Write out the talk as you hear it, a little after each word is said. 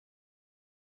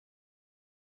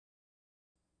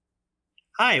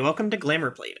Hi, welcome to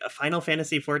Glamourplate, a Final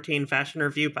Fantasy XIV fashion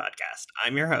review podcast.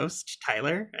 I'm your host,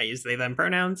 Tyler. I use they, them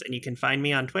pronouns, and you can find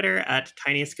me on Twitter at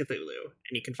Tiniest Cthulhu.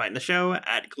 And you can find the show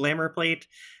at Glamourplate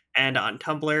and on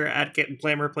Tumblr at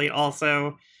Glamourplate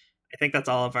also. I think that's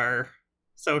all of our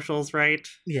socials, right?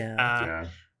 Yeah. Yeah.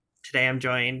 Today I'm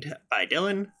joined by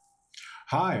Dylan.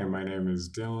 Hi, my name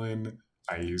is Dylan.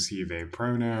 I use he, they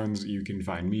pronouns. You can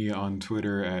find me on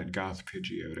Twitter at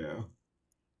GothPidgeotto.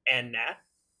 And Nat.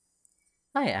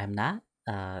 Hi, I'm Nat.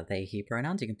 They, he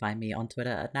pronouns. You can find me on Twitter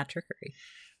at NatTrickery.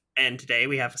 And today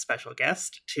we have a special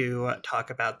guest to talk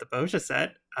about the Bozja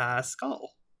set,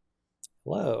 Skull.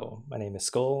 Hello, my name is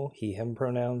Skull, he, him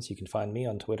pronouns. You can find me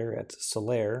on Twitter at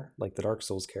Solaire, like the Dark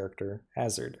Souls character,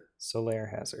 Hazard.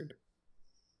 Solaire Hazard.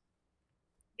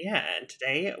 Yeah, and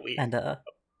today we... And,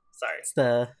 sorry. it's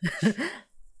the...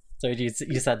 So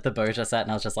you said the Bozja set,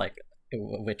 and I was just like,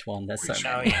 which one? There's so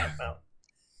Oh, many. yeah, well...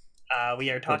 we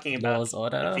are talking about Law's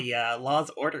Order? the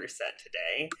Law's Order set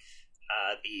today.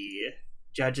 The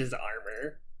Judge's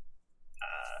Armor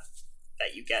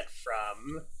that you get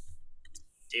from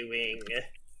doing... What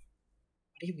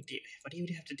do you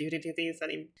have to do these? I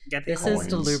didn't get the This is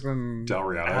Coins. Delubrum...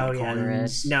 Delriata Oh, yeah.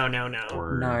 coins. No.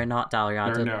 Or... No, not Dahlia.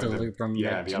 No, Delubrum...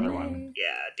 yeah, the other one. Reginae?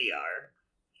 Yeah,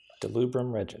 DR.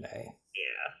 Delubrum Reginae.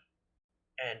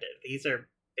 Yeah. And these are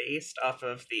based off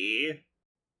of the...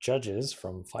 Judges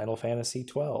from Final Fantasy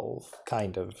XII,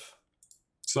 kind of.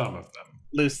 Some of them.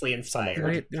 loosely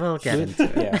inspired. We'll get into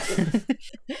it.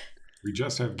 Yeah. We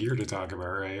just have gear to talk about,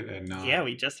 right? And not... Yeah,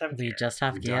 we just have... We gear. just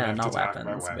have We gear, don't have to not talk about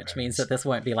weapons, which weapons. means that this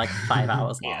won't be like 5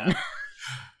 hours long. Yeah.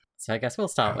 So I guess we'll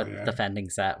start Oh, with yeah. defending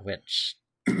set, which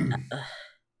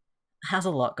has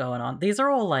a lot going on. These are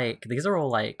all like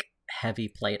heavy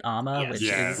plate armor, Yes. which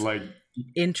Yeah, is like...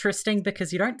 interesting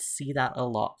because you don't see that a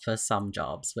lot for some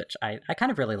jobs, which I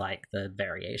kind of really like the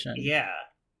variation. Yeah.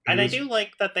 it And I was- do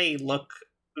like that they look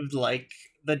like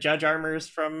the judge armors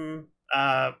from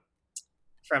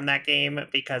that game,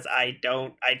 because I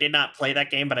did not play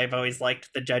that game, but I've always liked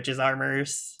the judge's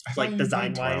armors, I thought like you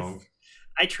design played wise. 12.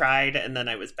 I tried and then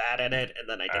I was bad at it and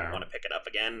then I didn't Oh. want to pick it up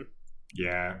again.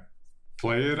 Yeah.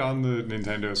 Play it on the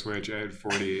Nintendo Switch at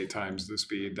 48 times the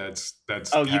speed. That's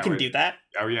Oh, you how can it- do that?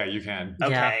 Oh, yeah, you can. Yeah.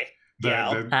 Okay. The, Yeah,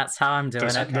 I'll- the, That's how I'm doing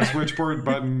the, it. the switchboard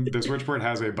button. The switchboard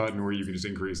has a button where you can just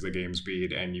increase the game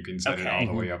speed, and you can set it all Okay.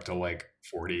 the way up to like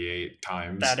 48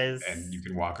 times. That is- and you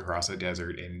can walk across a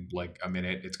desert in like a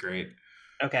minute. It's great.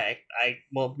 Okay. I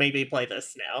will maybe play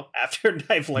this now after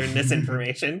I've learned this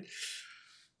information.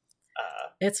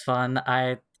 It's fun.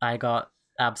 I got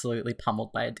absolutely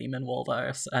pummeled by a demon wall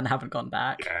though, and haven't gone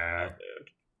back. Yeah.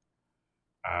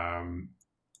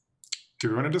 Do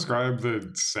we want to describe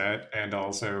the set and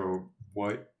also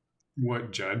what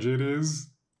judge it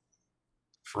is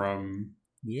from?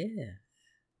 Yeah.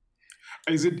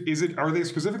 Is it are they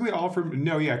specifically all from?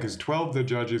 No, yeah, because 12 the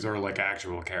judges are like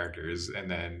actual characters, and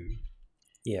then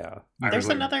Yeah. I was There's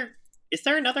like, another... Is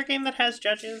there another game that has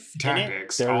judges in it?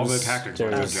 tactics. All the There's- tactics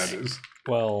ones are there's- judges.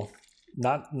 Well,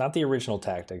 not the original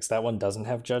Tactics. That one doesn't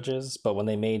have judges, but when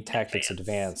they made Tactics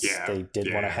Advance. Advance, Yeah, they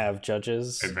did want yeah. to have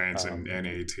judges. Advance and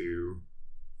NA2.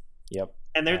 Yep.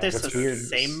 And they're the What's weird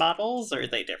same models, or are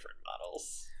they different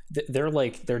models?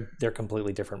 They're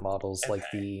completely different models. Like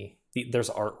the there's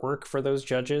artwork for those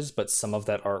judges, but some of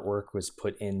that artwork was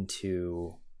put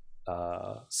into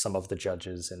some of the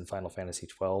judges in Final Fantasy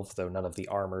 12, though none of the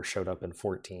armor showed up in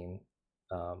 14.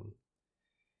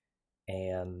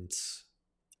 And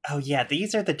Oh yeah,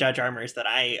 these are the judge armors that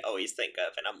I always think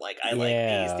of, and I'm like, I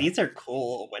Yeah. like these. These are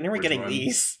cool. When are we Which getting one?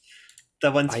 these?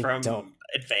 The ones I from don't-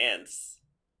 Advance.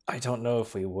 I don't know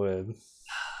if we would.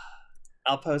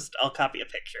 I'll copy a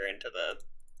picture into the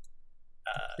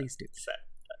Please do. set,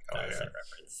 Oh, yeah. set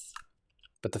reference.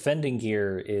 But the fending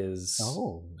gear is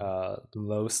Oh. the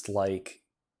most like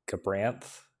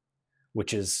Gabranth,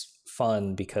 which is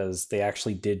fun because they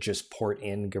actually did just port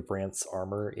in Gabranth's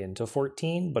armor into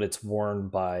 14, but it's worn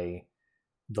by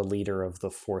the leader of the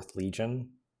 4th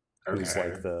Legion, who's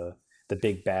Okay. like the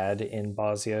big bad in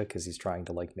Bosnia, because he's trying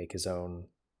to like make his own.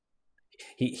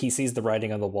 He sees the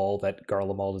writing on the wall that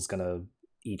Garlemald is gonna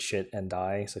eat shit and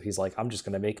die, so he's like, I'm just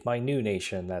gonna make my new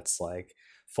nation that's like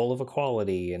full of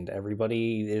equality and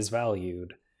everybody is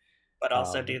valued, But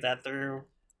also Um, do that through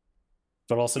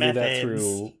but also do that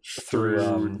Methods.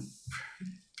 through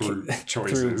through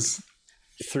choices.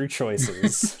 through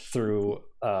choices, through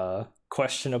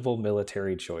questionable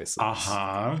military choices,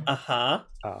 uh-huh.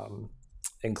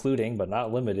 Including but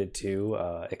not limited to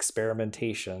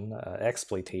experimentation,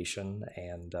 exploitation,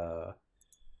 and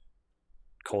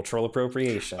cultural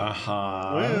appropriation.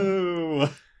 Uh-huh. Woo!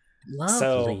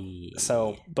 Lovely.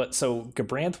 So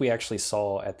Gabranth we actually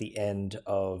saw at the end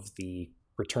of the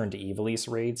Return to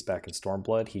Ivalice raids back in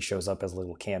Stormblood. He shows up as a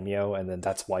little cameo, and then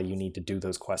that's why you need to do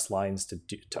those quest lines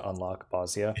to unlock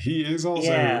Bosnia. He is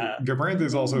also Yeah. Gabranth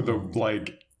is also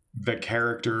the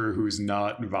character who's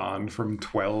not Vaughn from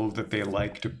 12 that they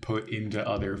like to put into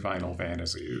other Final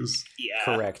Fantasies. Yeah.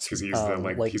 Correct. Because he's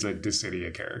he's a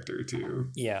Dissidia character too.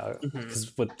 Yeah, Mhm.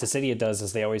 because what Dissidia does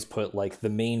is they always put like the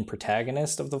main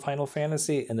protagonist of the Final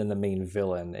Fantasy and then the main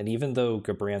villain. And even though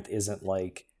Gabranth isn't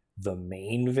like the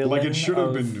main villain, Like it should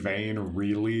have been Vayne,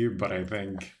 really, but I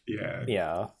think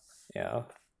yeah.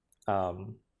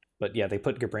 But yeah, they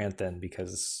put Gabranth in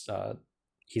because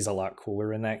he's a lot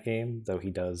cooler in that game, though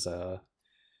he does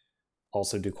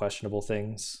also do questionable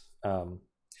things.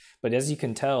 But as you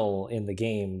can tell in the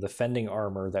game, the fending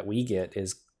armor that we get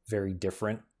is very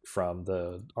different from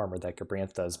the armor that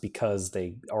Gabranth does because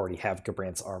they already have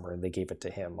Gabranth's armor and they gave it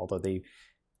to him, although they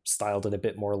styled it a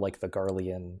bit more like the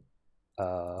Garlean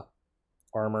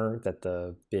armor that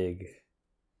the big,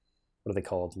 what are they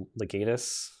called,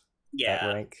 Legatus? Yeah.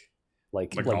 That rank?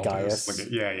 Like Galtus, Gaius.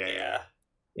 Yeah.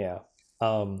 Yeah.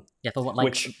 Yeah,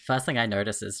 but first thing I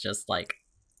notice is just like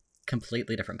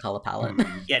completely different color palette.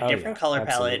 Yeah, Oh, different yeah, color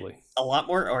palette. absolutely. A lot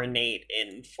more ornate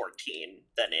in 14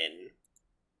 than in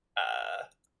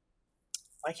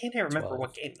why can't I remember 12.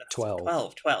 what game that was?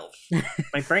 12. 12.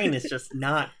 My brain is just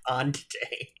not on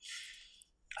today.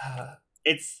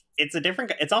 It's a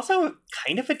different, it's also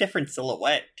kind of a different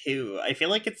silhouette too. I feel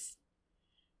like it's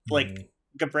like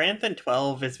Gabranth in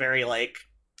 12 is very like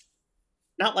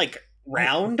not like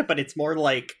round, but it's more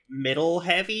like middle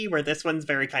heavy, where this one's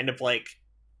very kind of like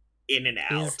in and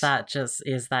out. Is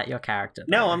that your character?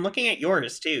 No, though? I'm looking at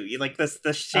yours too. You like this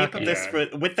the shape of this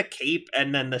with the cape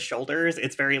and then the shoulders.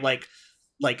 It's very like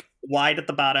wide at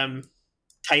the bottom,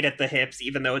 tight at the hips,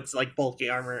 even though it's like bulky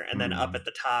armor, and then up at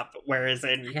the top. Whereas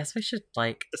in I guess we should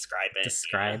like describe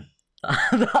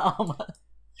the armor.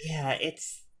 Yeah,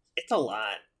 it's a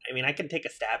lot. I mean, I can take a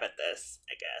stab at this,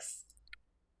 I guess.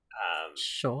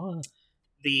 Sure.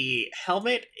 The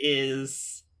helmet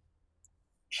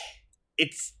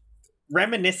it's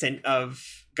reminiscent of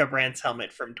Gabranth's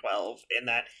helmet from 12 in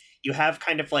that you have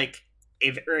kind of like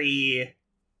it's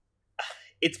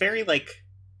very like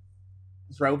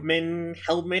Roman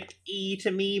helmet-y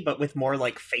to me, but with more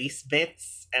like face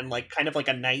bits and like kind of like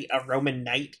a Roman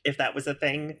knight, if that was a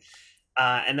thing.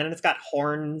 And then it's got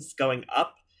horns going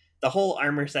up. The whole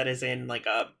armor set is in like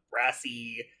a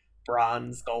brassy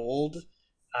bronze gold,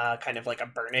 kind of like a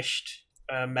burnished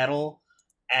metal.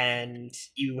 And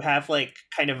you have like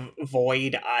kind of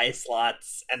void eye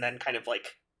slots and then kind of like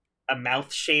a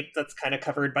mouth shape that's kind of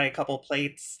covered by a couple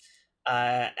plates.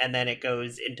 And then it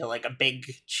goes into like a big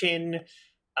chin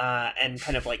and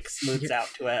kind of like smooths out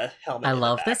to a helmet. I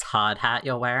love this hard hat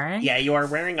you're wearing. Yeah, you are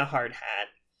wearing a hard hat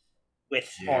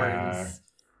with horns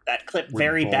that clip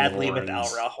very badly with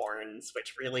Alra horns,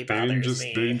 which really bothers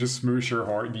me. They didn't just smoosh your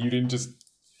horn. You didn't just...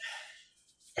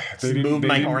 move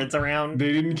my horns around.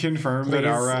 They didn't confirm that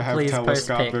Aura have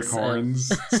telescopic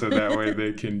horns, so that way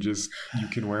you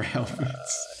can wear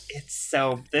helmets. This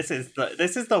is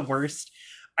the worst.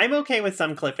 I'm okay with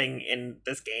some clipping in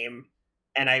this game,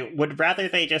 and I would rather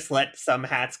they just let some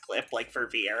hats clip, like for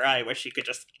Viera. I wish you could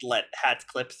just let hats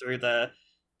clip through the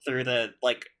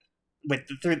like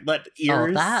let ears.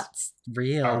 Oh, that's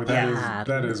real bad.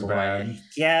 That is bad.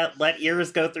 Yeah, let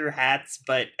ears go through hats,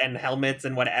 and helmets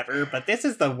and whatever. But this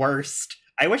is the worst.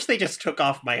 I wish they just took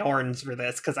off my horns for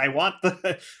this, because I want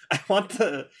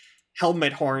the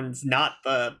helmet horns, not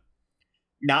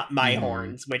my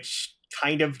horns, which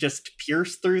kind of just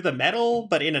pierce through the metal,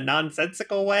 but in a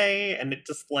nonsensical way, and it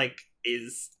just like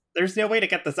there's no way to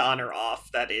get this on or off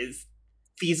that is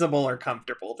feasible or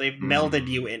comfortable. They've melded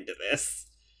you into this.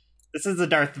 This is a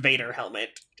Darth Vader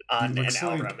helmet on an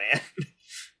Alra man.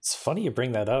 It's funny you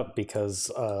bring that up, because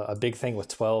a big thing with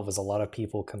 12 is a lot of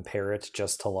people compare it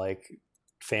just to like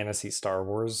fantasy Star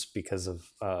Wars because of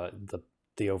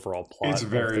the overall plot. It's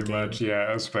very much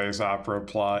a space opera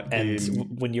plot.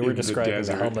 And when you were describing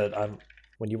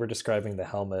the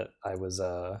helmet, I was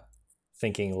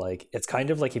thinking like it's kind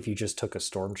of like if you just took a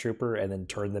stormtrooper and then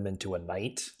turned them into a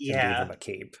knight and gave them a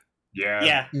cape.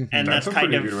 Yeah, and that's a kind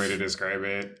pretty of good way to describe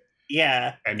it.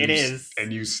 Yeah, and it is.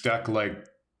 And you stuck like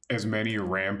as many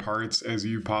ramparts as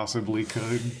you possibly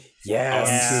could.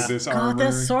 Yes. Onto this God, armor.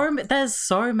 there's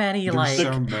so many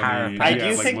parapets. I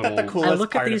do think that the coolest I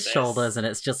look part at these of this, shoulders and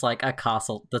it's just like a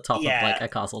castle, the top of like a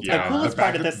castle. The coolest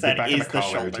part of this set is the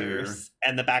shoulders too.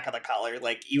 And the back of the collar.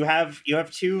 Like you have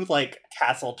two like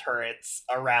castle turrets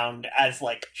around as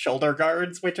like shoulder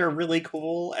guards, which are really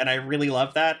cool, and I really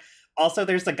love that. Also,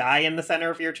 there's a guy in the center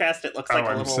of your chest. It looks like a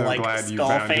I'm little so like glad you skull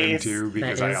found face. him too,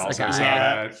 because I There is a also guy. saw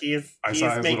Yeah, that. he's I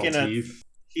saw his making little a teeth.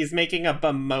 he's making a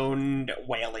bemoaned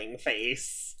wailing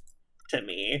face to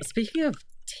me. Speaking of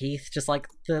teeth, just like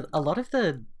a lot of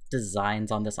the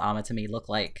designs on this armor to me look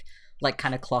like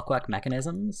kind of clockwork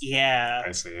mechanisms Yeah,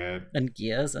 I see it. and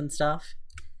gears and stuff.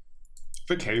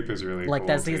 The cape is really Like cool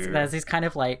there's too. these kind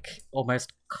of like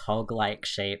almost cog-like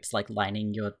shapes like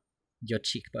lining your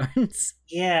cheekbones.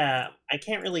 yeah. I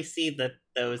can't really see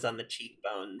those on the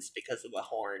cheekbones because of the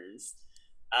horns.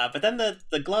 But then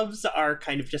the gloves are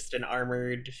kind of just an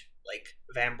armored like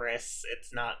Vambrace.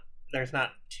 There's not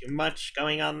too much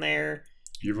going on there.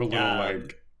 You have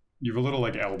a little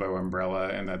like elbow umbrella,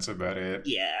 and that's about it.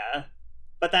 Yeah,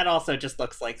 but that also just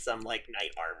looks like some like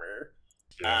knight armor.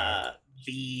 Yeah.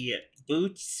 The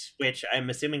boots, which I'm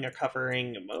assuming are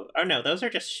covering. Oh no, those are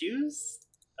just shoes.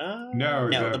 No,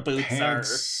 the boots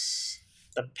pants...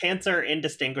 the pants are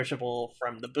indistinguishable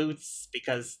from the boots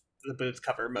because the boots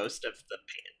cover most of the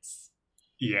pants.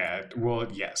 Yeah, well,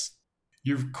 yes.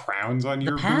 You have crowns on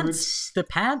your boots. The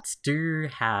pants do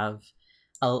have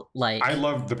a like. I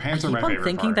love the pants. I Are keep my on favorite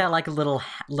thinking part. they're like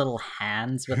little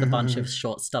hands with a bunch of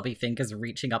short, stubby fingers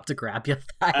reaching up to grab your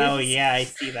thighs. Oh yeah, I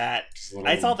see that. Just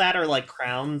I saw little- that, or like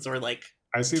crowns, or like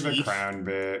I see the teeth. crown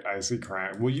bit. I see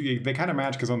crown. Well, they kind of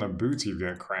match because on the boots you've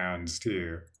got crowns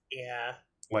too. yeah.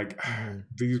 Like Mhm.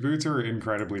 these boots are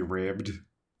incredibly ribbed.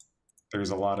 There's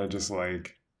a lot of just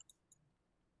like,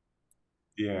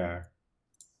 yeah,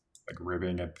 like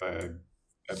ribbing at the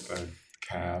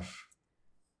calf.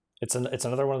 It's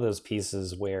another one of those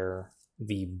pieces where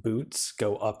the boots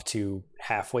go up to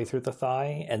halfway through the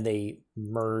thigh and they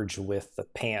merge with the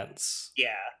pants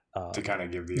Yeah. To kind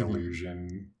of give the Mhm.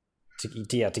 illusion. to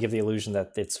give the illusion that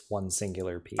it's one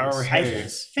singular piece. Oh, I hey,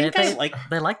 think They- I like.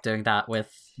 They like doing that with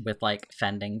like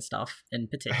fending stuff in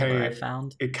particular. Hey, I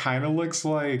found. it kind of looks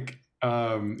like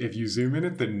if you zoom in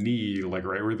at the knee, like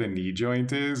right where the knee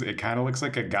joint is, it kind of looks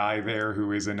like a guy there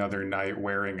who is another knight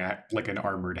wearing like an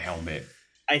armored helmet.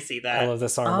 I see I that. love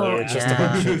this armor. Oh, It's just yeah.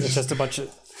 a bunch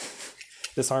of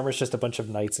this armor is just a bunch of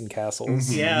knights and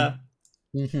castles. Mhm. Yeah.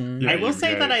 Mm-hmm. Yeah, I will you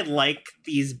say get that it. I like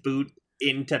these boot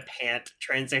into pant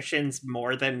transitions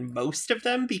more than most of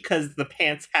them because the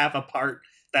pants have a part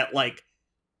that like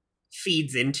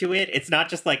feeds into it. It's not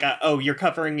just like you're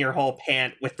covering your whole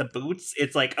pant with the boots.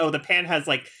 It's like, oh, the pant has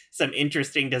like some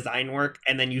interesting design work,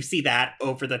 and then you see that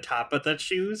over the top of the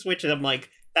shoes, which I'm like,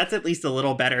 that's at least a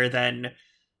little better than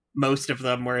most of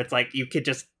them where it's like you could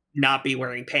just not be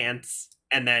wearing pants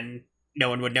and then no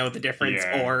one would know the difference,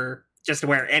 Yeah. or just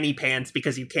wear any pants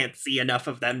because you can't see enough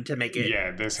of them to make it. Yeah,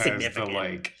 this has the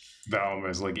significant. the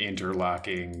almost like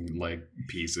interlocking like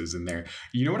pieces in there.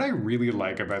 You know what I really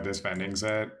like about this vending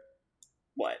set?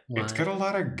 What? It's got a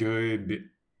lot of good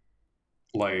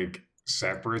like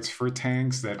separates for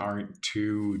tanks that aren't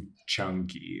too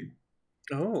chunky.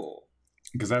 Oh.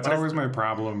 Because that's What is always my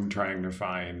problem trying to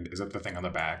find. Is that the thing on the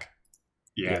back?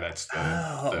 Yeah, Yeah. that's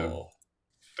Oh.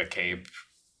 the cape.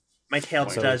 My tail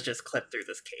Like- does just clip through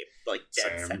this cape, like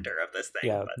dead Same. center of this thing.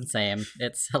 Yeah. But Same.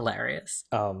 It's hilarious.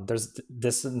 There's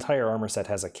this entire armor set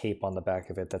has a cape on the back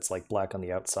of it that's like black on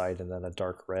the outside and then a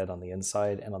dark red on the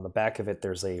inside, and on the back of it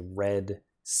there's a red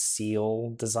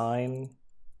seal design,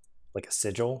 like a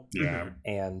sigil, Yeah.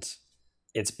 and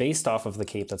it's based off of the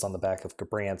cape that's on the back of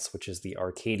Gabrance, which is the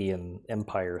Arcadian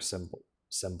Empire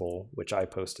symbol, which I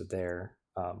posted there.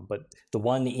 But the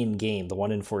one in game, the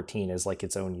one in 14, is like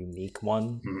its own unique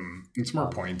one. It's more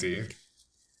pointy.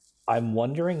 I'm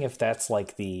wondering if that's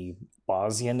like the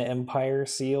Bosnian Empire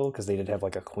seal, because they did have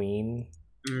like a queen.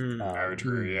 Mm. Oh,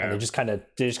 true. Yeah. And they just kind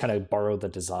of borrowed the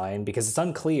design, because it's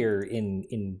unclear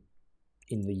in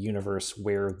the universe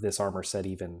where this armor set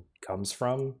even comes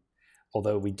from.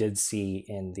 Although we did see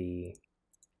in the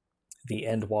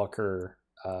Endwalker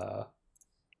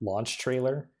launch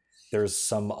trailer, there's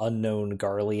some unknown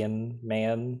Garlean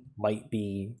man, might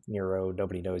be Nero,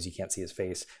 nobody knows, you can't see his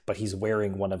face, but he's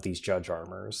wearing one of these judge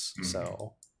armors. Mhm.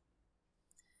 So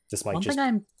this might One just thing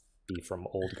I'm be from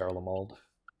old Garlemald.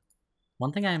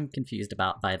 One thing I'm confused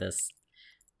about by this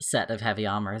set of heavy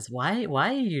armor is why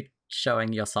are you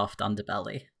showing your soft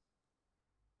underbelly?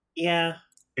 Yeah,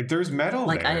 If there's metal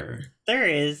Like, there. there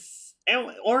is.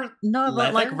 Or No,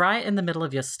 but like Leather? right in the middle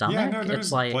of your stomach. Yeah, no, there's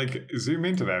it's like, zoom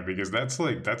into that because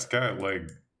that's got like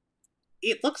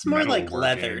it looks more metal like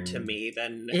leather working. to me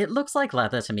than. it looks like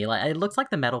leather to me. Like it looks like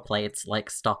the metal plates like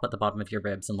stop at the bottom of your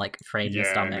ribs and like frame your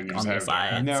and stomach then you on just the have-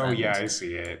 sides. No, and- yeah, I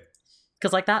see it.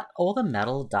 because like that all the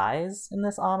metal dies in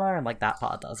this armor and like that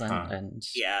part doesn't. Huh. And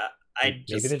Yeah,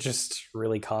 Maybe they're just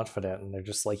really confident, and they're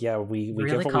just like, yeah, we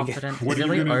really give confident, What are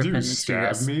you really gonna do, open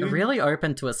stab me? really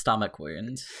open to a stomach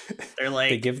wound. They're like,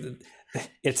 they give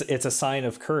it's a sign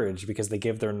of courage because they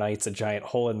give their knights a giant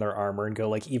hole in their armor and go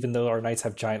like, even though our knights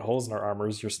have giant holes in their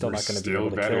armors, you're still We're not going to be still able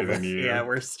to better kill than them. you. yeah,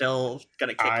 we're still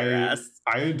gonna kick your ass.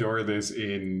 I adore this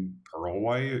in Pearl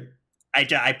White.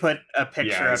 I put a picture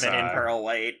Yeah, I of it in saw. Pearl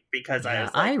White because I Yeah,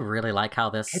 was like, I really like how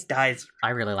this. it dies. I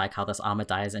really like how this armor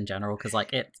dies in general because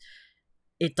like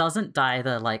it doesn't dye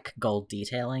the like gold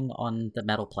detailing on the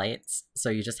metal plates, so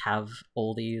you just have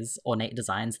all these ornate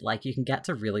designs. Like you can get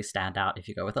to really stand out if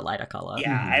you go with a lighter color.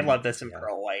 Yeah, I Mhm. love this in Yeah.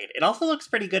 Pearl White. It also looks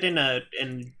pretty good in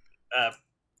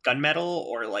gunmetal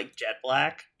or like jet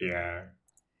black. Yeah.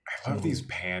 I love these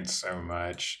pants so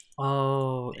much.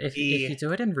 Oh, if The- you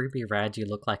do it in ruby red, you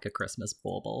look like a Christmas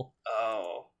bauble.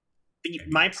 Oh, And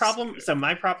my it's- problem. So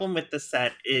my problem with the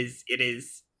set is it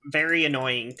is very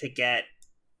annoying to get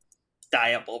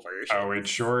dyeable versions. Oh, it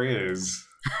sure is.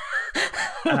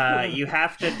 You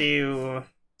have to do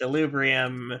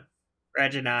Delubrium,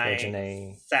 Reginae,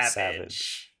 Reginae,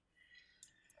 Savage,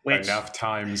 which Enough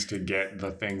times to get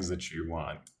the things that you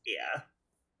want. yeah,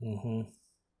 Mm-hmm.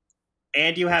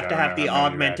 and you have I to don't have know the how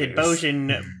many that augmented is.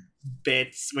 Bosian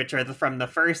bits, which are from the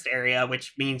first area,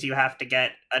 which means you have to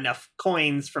get enough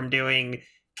coins from doing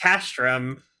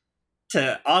Castrum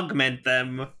to augment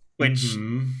them, which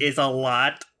Mhm. is a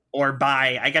lot. Or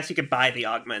buy. I guess you could buy the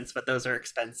augments, but those are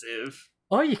expensive.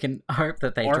 Or you can hope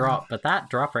that they Or- drop, but that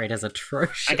drop rate is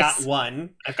atrocious. I got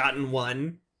one. I've gotten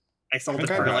one. I sold I it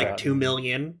think for I've like gotten- 2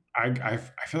 million. I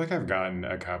feel like I've gotten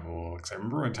a couple because I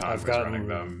remember when Todd I've was running gotten-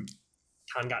 them.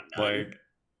 Ton got none. Like,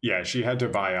 yeah, she had to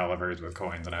buy all of hers with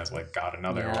coins, and I was like, got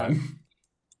another Yeah. one.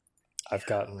 I've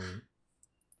gotten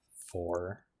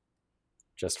 4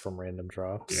 just from random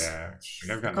drops. Yeah, I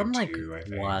mean, I've I've gotten gotten like like 2, I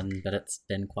think. one, but it's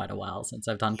been quite a while since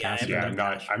I've done Yeah, cast. Yeah,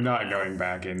 I've I'm not now. going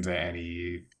back into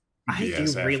any I do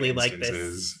BSF really like this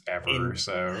instances ever. in-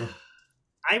 So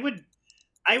I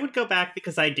would go back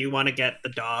because I do want to get the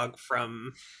dog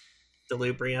from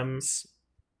Delubrium,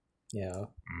 Yeah.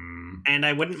 and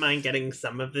I wouldn't mind getting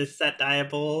some of this set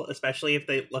dyeable, especially if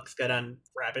it looks good on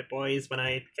Rabbit Boys when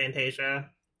I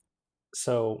Fantasia.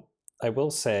 So I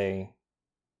will say,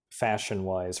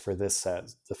 fashion-wise, for this set,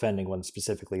 defending one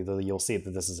specifically, though you'll see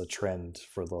that this is a trend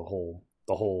for the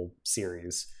whole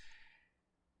series.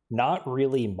 Not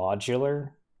really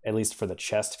modular, at least for the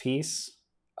chest piece.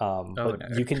 But no.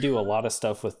 you can do a lot of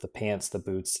stuff with the pants, the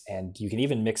boots, and you can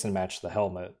even mix and match the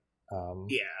helmet.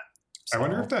 Yeah. I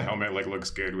wonder so- if the helmet like looks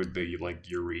good with the like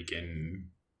Eureka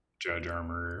judge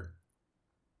armor.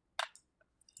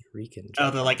 Eureka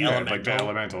Oh, the like Yeah, elemental. like the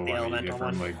elemental the one that you elemental get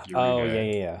from one. like Oh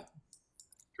Eureka. yeah.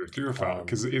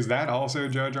 Because is that also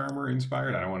judge armor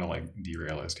inspired? I don't want to like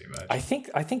derail us too much. I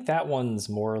think that one's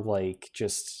more like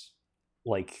just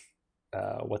like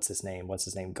what's his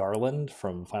name? Garland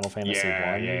from Final Fantasy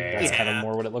Yeah, 1. yeah, That's yeah. kind of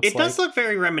more what it looks It like. does look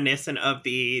very reminiscent of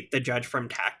the judge from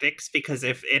Tactics, because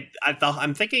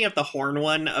I'm thinking of the horn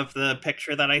one of the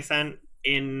picture that I sent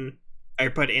in. I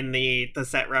put in the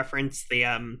set reference, the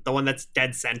one that's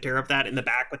dead center of that in the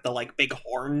back with the like big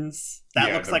horns. That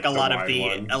Yeah, looks the- like a the lot of wide the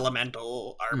one.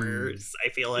 elemental armors. I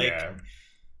feel like yeah.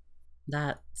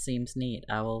 That seems neat.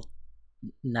 I will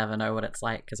never know what it's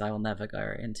like because I will never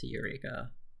go into Eureka.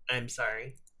 I'm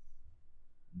sorry.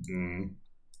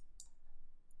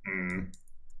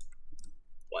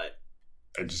 What?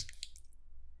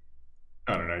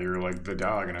 I don't know. You were like the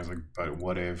dog, and I was like, but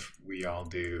what if we all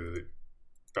do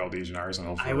Valdesian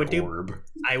Arsenal for I would do- Orb?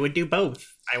 I would do both.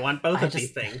 I want both I of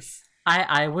these just- things.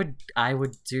 I would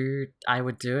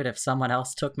do it if someone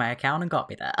else took my account and got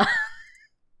me there.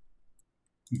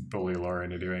 Bully Laura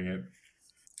into doing it.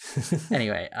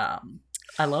 Anyway,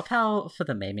 I love how for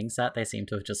the maiming set they seem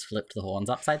to have just flipped the horns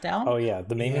upside down Oh yeah,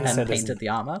 the maiming Yeah. and set is painted the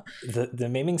armor. the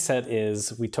maiming set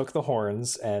is we took the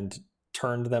horns and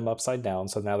turned them upside down,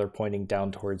 so now they're pointing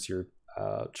down towards your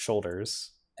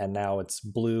shoulders, and now it's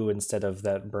blue instead of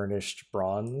that burnished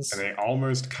bronze. And they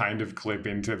almost kind of clip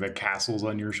into the castles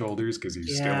on your shoulders because you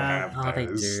still Yeah. have Oh, they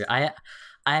those. do.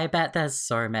 I bet there's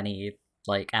so many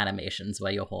like animations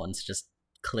where your horns just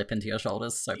clip into your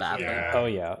shoulders so badly. Yeah. Oh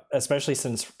yeah, especially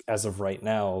since as of right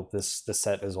now, the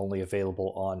set is only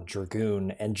available on Dragoon,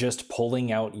 and just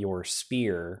pulling out your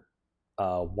spear,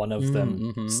 one of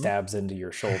them Mhm. stabs into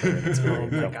your shoulder. And it's very Oh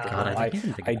my uncomfortable. God, I didn't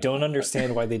even think I about don't that.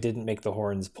 understand why they didn't make the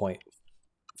horns point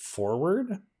forward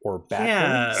or backwards,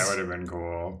 Yeah. That would have been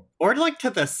cool. Or like to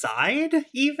the side,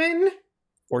 even.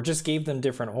 or just gave them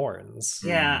different horns.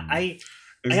 Yeah,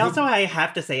 Is I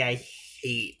have to say I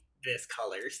hate this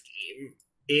color scheme.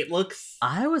 It looks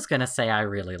I was gonna say I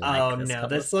really like oh this no, color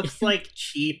this looks scheme. like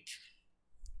cheap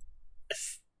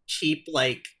cheap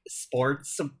like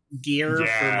sports gear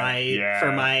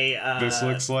for my this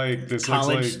looks like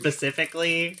college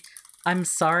specifically. I'm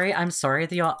sorry that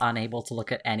you're unable to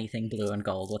look at anything blue and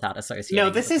gold without associating.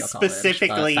 No, this is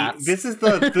specifically this is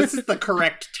the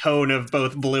correct tone of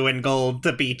both blue and gold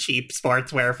to be cheap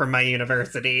sportswear from my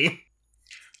university.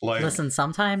 Like, listen,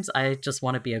 sometimes I just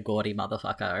want to be a gaudy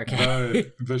motherfucker, okay?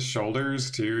 The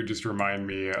shoulders too just remind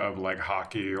me of like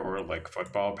hockey or like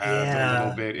football pads a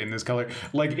little bit in this color.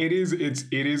 Like it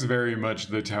is very much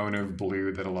the tone of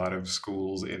blue that a lot of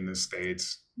schools in the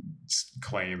States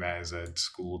claim as a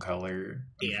school color,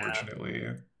 unfortunately.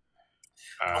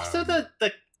 Also the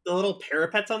little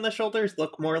parapets on the shoulders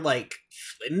look more like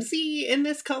flimsy in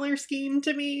this color scheme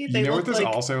to me. You know what this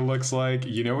also looks like?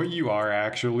 You know what you are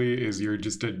actually is you're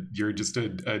just a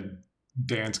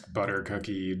Dansk butter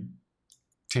cookie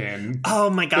tin. Oh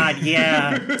my god,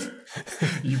 yeah.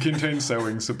 You contain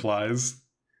sewing supplies.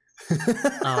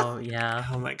 Oh yeah.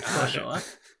 Oh my god. For sure.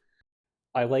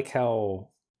 I like how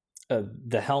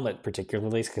the helmet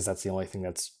particularly, because that's the only thing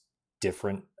that's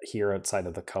different here outside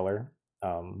of the color.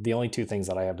 The only two things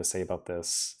that I have to say about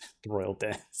this, the Royal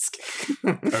Dansk.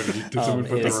 Did someone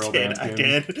put the Royal Dansk in? I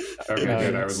did. Okay,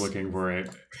 good. I was looking for it.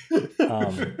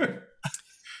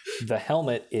 The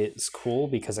helmet is cool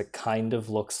because it kind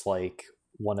of looks like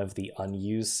one of the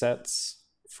unused sets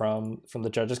from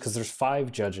the judges, because there's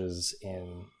 5 judges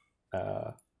in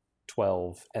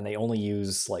 12, and they only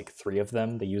use like 3 of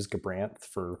them. They use Gabranth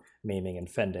for maiming and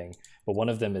fending, but one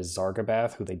of them is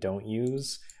Zargabath, who they don't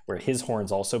use, where his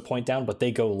horns also point down, but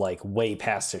they go like way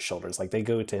past his shoulders, like they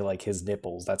go to like his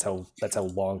nipples. That's how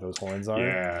long those horns are.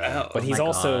 Yeah. But he's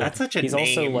also that's such a he's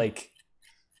name. Also like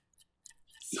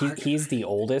he's the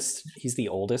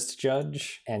oldest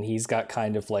judge, and he's got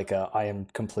kind of like a I am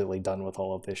completely done with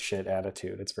all of this shit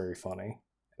attitude. It's very funny.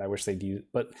 I wish they'd use,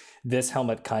 but this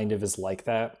helmet kind of is like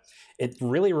that. It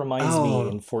really reminds me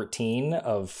in 14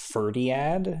 of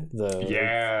Ferdiad, the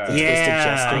yeah.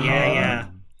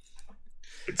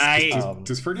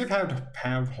 Does Ferdiad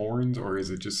have horns, or is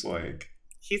it just like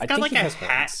he's got like a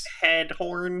hat head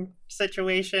horn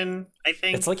situation? I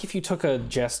think it's like if you took a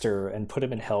jester and put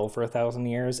him in hell for 1,000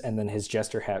 years, and then his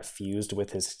jester hat fused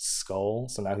with his skull,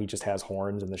 so now he just has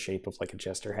horns in the shape of like a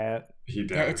jester hat. He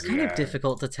does. Yeah, it's kind of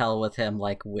difficult to tell with him,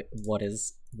 like what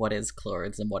is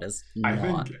clothes and what is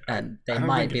not, and they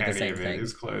might be the same thing.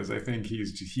 His clothes. I think he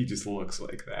just looks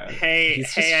like that. Hey,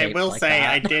 I will say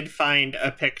that. I did find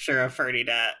a picture of Ferdiad's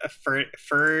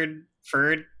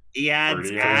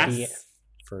ass.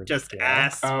 Just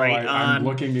ass right on. I'm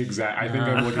looking I think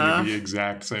I'm looking at the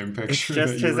exact same picture. It's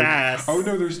just his ass. Oh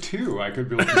no, there's 2. I could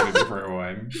be looking at a different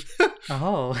one.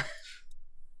 Oh.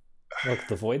 Look,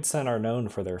 the Voidsent are known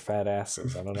for their fat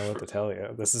asses. I don't know what to tell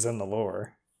you. This is in the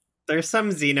lore. There's some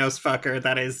Xenos fucker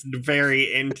that is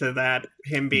very into that,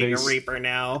 him being a Reaper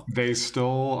now. They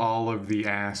stole all of the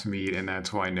ass meat, and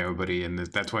that's why nobody's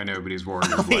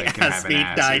warrior all the ass meat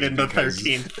died in the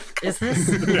 13th. Is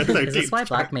this why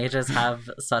black mages have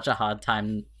such a hard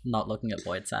time not looking at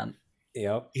Voidsent?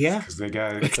 Yep. Yeah. Because they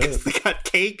got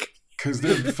cake. Because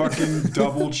they're fucking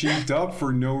double cheeked up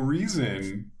for no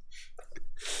reason.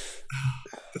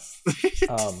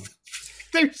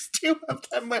 There's 2 of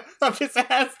them of his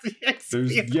ass.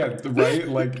 Right?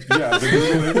 Like, the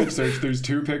Google image search, there's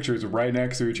 2 pictures right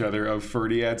next to each other of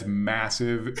Ferdiad's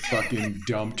massive fucking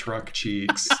dump truck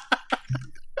cheeks.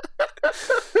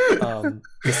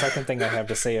 The second thing I have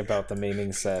to say about the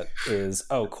maiming set is,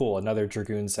 cool, another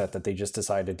Dragoon set that they just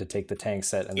decided to take the tank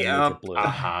set and then make it blue. They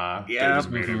just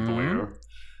made it blue.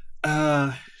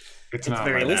 It's not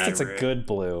very at least it's a good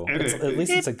blue.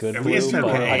 It's a good blue, least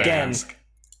but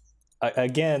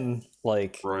again,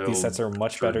 like Royal these sets are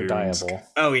much better dyeable.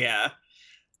 Oh yeah.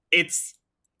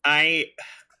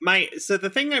 So the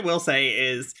thing I will say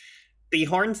is the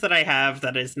horns that I have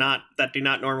that do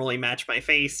not normally match my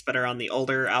face but are on the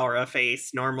older Aura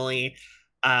face normally,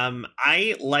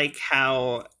 I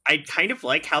kind of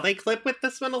like how they clip with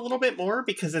this one a little bit more,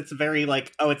 because it's very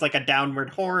like, it's like a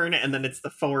downward horn and then it's the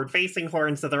forward facing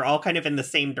horn, so they're all kind of in the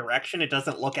same direction. It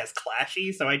doesn't look as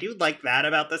clashy, so I do like that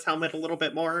about this helmet a little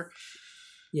bit more.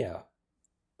 Yeah.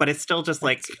 But it's still just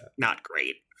like not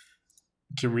great.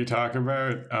 Can we talk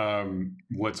about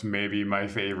what's maybe my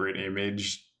favorite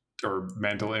image or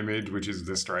mental image, which is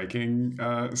the striking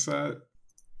set?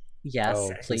 Yes,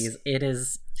 please. It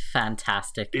is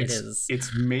fantastic.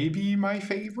 It's maybe my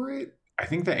favorite. I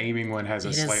think the aiming one has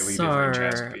a slightly different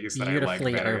chest piece that I like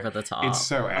better. Over the top. It's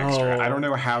so extra. I don't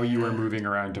know how you were moving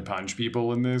around to punch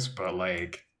people in this, but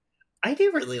like, I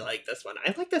do really like this one.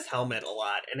 I like this helmet a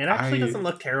lot, and it actually doesn't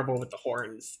look terrible with the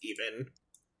horns even.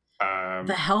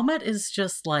 The helmet is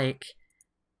just like,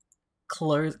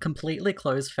 completely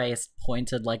closed-faced,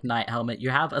 pointed like knight helmet. You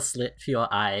have a slit for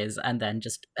your eyes, and then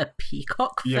just a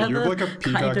peacock feather. Yeah, you have like a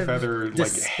peacock kind of feather like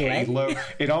display. halo.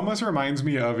 It almost reminds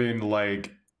me of in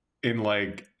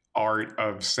Art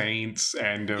of Saints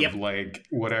and of Yep. like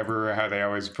whatever, how they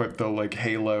always put the like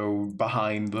halo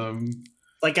behind them.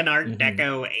 Like an Art Mhm.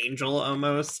 Deco angel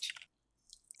almost.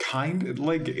 Kind of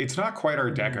like, it's not quite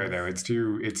Art Deco though. It's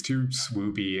too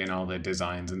swoopy and all the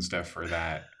designs and stuff for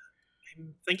that.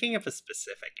 I'm thinking of a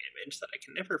specific image that I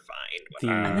can never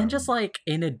find. And then just like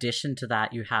in addition to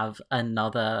that, you have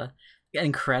another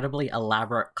incredibly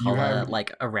elaborate You collar have-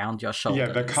 like around your shoulders.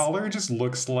 Yeah, the collar just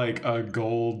looks like a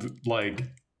gold like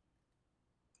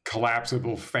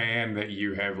collapsible fan that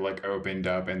you have like opened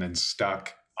up and then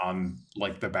stuck on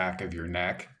like the back of your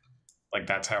neck. Like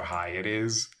that's how high it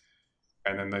is.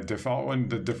 And then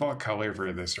the default color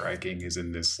for the striking is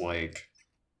in this like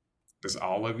this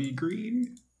olivey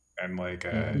green and like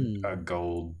a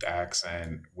gold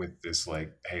accent with this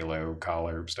like halo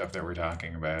collar stuff that we're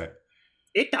talking about.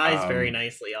 It dies very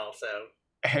nicely also.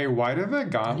 Hey, why do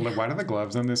the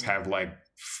gloves on this have like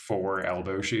 4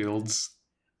 elbow shields?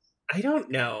 I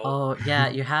don't know. Oh yeah,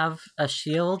 you have a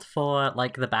shield for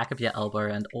like the back of your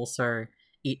elbow and also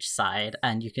each side,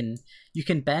 and you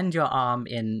can bend your arm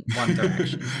in one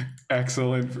direction.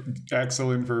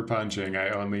 Excellent for punching. I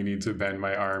only need to bend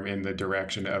my arm in the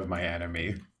direction of my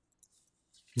enemy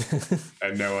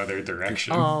and no other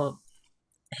direction. Oh,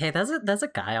 hey, there's a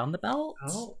guy on the belt.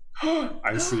 Oh,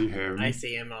 I see him. I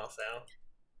see him also.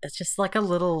 It's just like a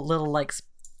little like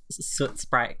soot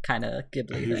sprite kind of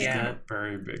ghibli He's thing. Yeah. got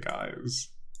very big eyes.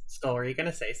 Skull, were you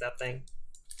gonna say something?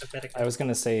 I was going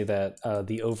to say that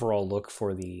the overall look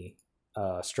for the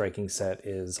striking set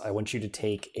is I want you to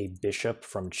take a bishop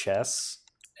from chess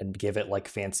and give it like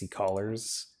fancy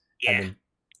collars Yeah. and then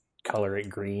color it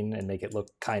green and make it look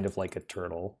kind of like a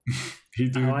turtle.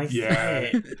 I see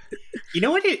it. You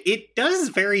know what? It does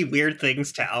very weird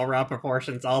things to Elra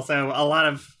proportions. Also, a lot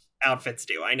of outfits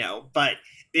do. I know, but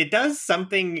it does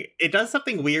something. It does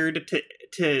something weird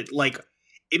to like.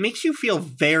 It makes you feel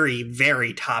very,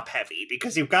 very top heavy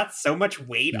because you've got so much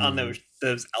weight on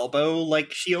those elbow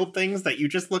like shield things that you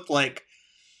just look like.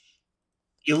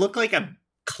 You look like a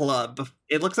club.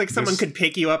 It looks like someone could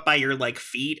pick you up by your like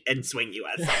feet and swing you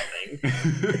at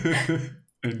something.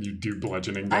 And you do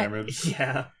bludgeoning damage.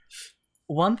 Yeah.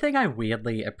 One thing I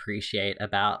weirdly appreciate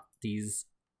about these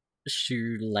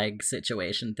shoe leg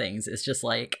situation things is just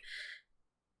like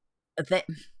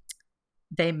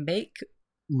they make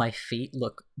my feet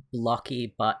look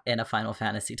blocky, but in a Final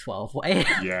Fantasy 12 way.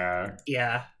 Yeah.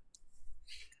 Yeah.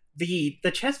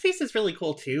 The chest piece is really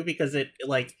cool too because it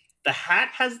like the hat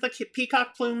has the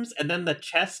peacock plumes and then the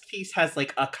chest piece has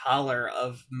like a collar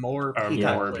of more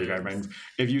peacock plumes.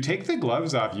 If you take the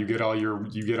gloves off, you get all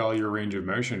your range of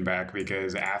motion back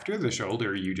because after the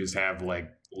shoulder you just have like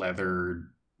leather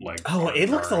like it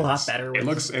looks a lot better. It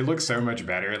looks so much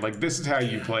better. Like this is how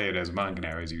you play it as monk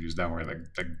now, is you just don't wear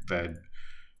the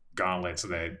gauntlets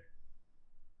that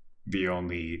the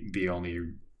only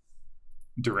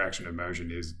direction of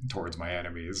motion is towards my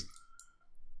enemies.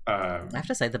 I have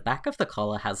to say the back of the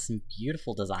collar has some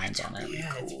beautiful designs on it.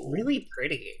 Yeah, it's really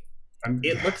pretty.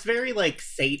 It looks very like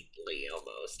saintly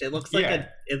almost. It looks like a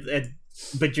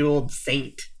bejeweled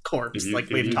saint corpse, like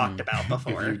we've talked about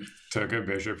before. If you took a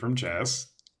bishop from chess.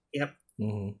 Yep.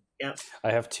 Mm-hmm. Yep.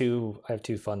 I have two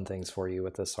fun things for you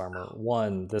with this armor.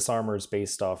 One, this armor is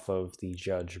based off of the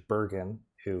judge Bergen,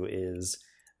 who is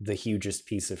the hugest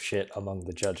piece of shit among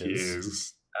the judges. He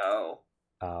is. Oh.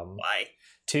 Why?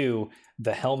 Two,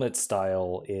 the helmet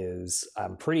style is,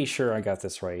 I'm pretty sure I got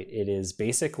this right. It is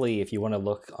basically, if you want to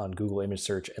look on Google image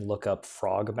search and look up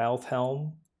frogmouth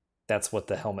helm, that's what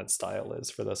the helmet style is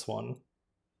for this one.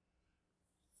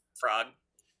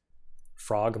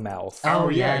 Frogmouth. Oh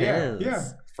yeah, it is. Yeah.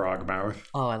 Frogmouth.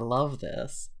 Oh, I love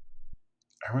this.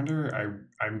 I wonder,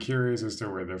 I'm curious as to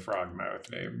where the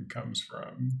name comes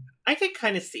from. I could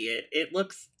kind of see it. It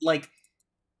looks like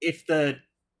if the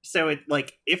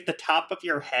top of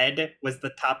your head was the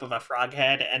top of a frog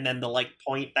head, and then the like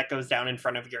point that goes down in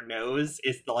front of your nose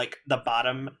is the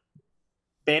bottom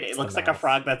bit. It looks like a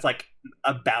frog that's like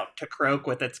about to croak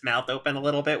with its mouth open a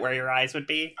little bit where your eyes would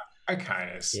be. I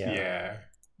kind of see. Yeah.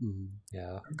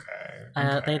 Yeah.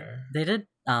 Okay. They did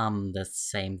the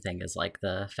same thing as like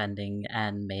the fending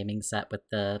and maiming set with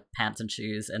the pants and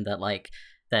shoes, and that like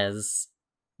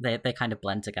they kind of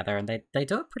blend together, and they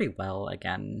do it pretty well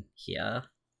again here.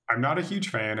 I'm not a huge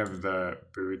fan of the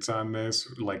boots on this,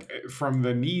 like from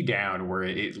the knee down where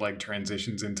it like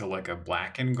transitions into like a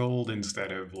black and gold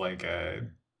instead of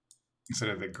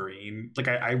the green. Like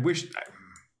I wish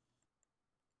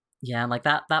Yeah, like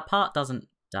that part doesn't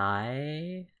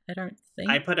die, I don't think.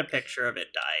 I put a picture of it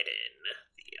died in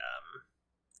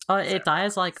Oh, it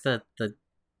dies like the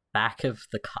back of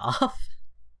the calf.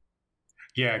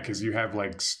 Yeah, because you have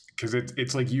like, because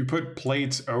it's like you put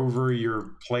plates over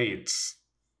your plates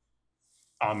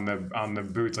on the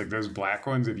boots, like those black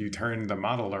ones. If you turn the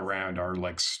model around, are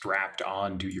like strapped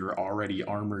onto your already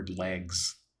armored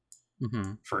legs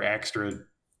for extra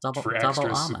double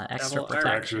armor, extra double protection.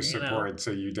 armor. extra support,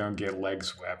 so you don't get leg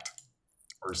swept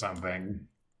or something.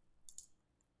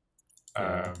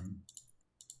 Yeah.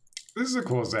 This is a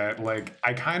cool set. Like,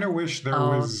 I kind of wish there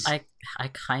was. I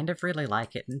kind of really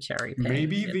like it in cherry paint.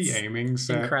 Maybe the aiming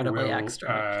set incredibly will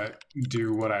extra.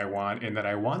 do what I want, in that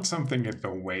I want something at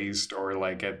the waist or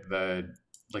like at the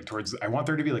towards. I want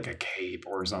there to be like a cape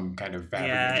or some kind of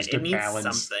fabric just to it needs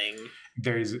balance. something.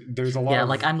 There's a lot. Yeah, of,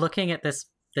 like I'm looking at this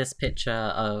picture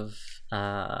of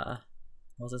what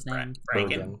was his name?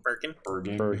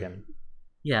 Bergen.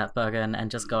 Yeah, Bergen,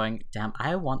 and just going, damn,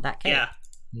 I want that cape. Yeah.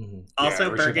 Mm-hmm. Also, I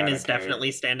wish it Bergen had a is cape.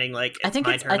 definitely standing like it's I think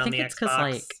my it's turn on the because Xbox.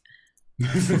 like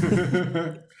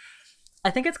I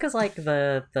think it's because like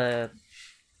the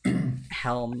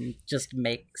helm just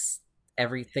makes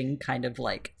everything kind of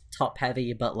like top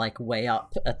heavy, but like way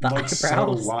up at the like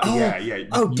eyebrows. so Oh, yeah.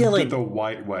 oh, You Dylan. get the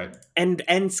white what? and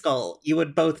Skull, you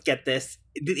would both get this.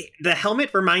 The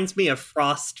helmet reminds me of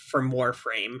Frost from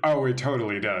Warframe. Oh, it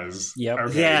totally does. Yep.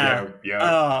 Okay, Yeah. yeah.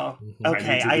 Oh, Mhm.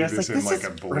 okay. I need I to was do like, this in, this like, is a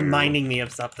blue. reminding me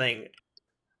of something.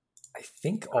 I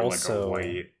think Or also like a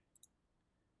white.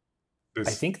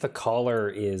 I think the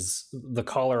collar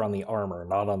on the armor,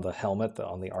 not on the helmet,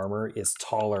 on the armor is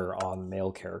taller on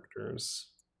male characters.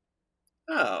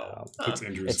 Oh, It's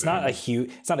interesting.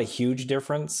 It's not a huge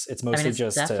difference. It's mostly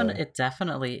it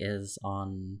definitely is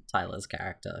on Tyler's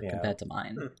character Yeah. compared to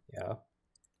mine. Yeah.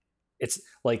 It's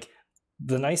like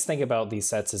the nice thing about these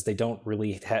sets is they don't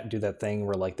really do that thing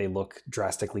where like they look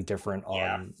drastically different on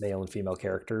Yeah. male and female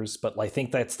characters. But I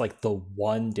think that's like the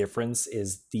one difference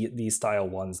is these style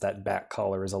ones, that back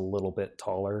collar is a little bit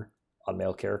taller on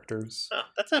male characters. oh,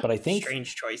 that's a But I think-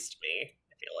 strange choice to me.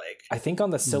 I feel like. I think on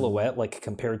the silhouette, like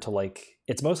compared to like,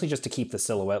 it's mostly just to keep the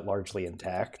silhouette largely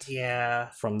intact Yeah.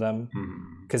 from them.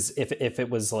 Hmm. Because if it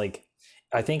was like,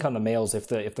 I think on the males, if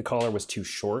the collar was too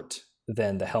short,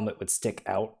 then the helmet would stick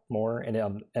out more, and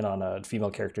on female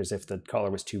characters, if the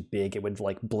collar was too big, it would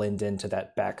like blend into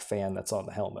that back fan that's on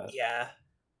the helmet. Yeah.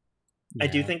 I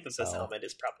do Yeah, think that this so- helmet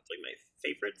is probably my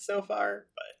favorite so far,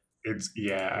 but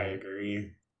I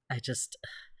agree. I just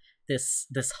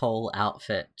this whole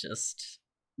outfit just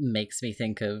makes me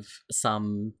think of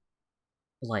some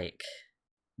like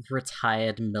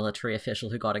retired military official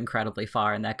who got incredibly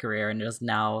far in their career and just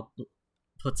now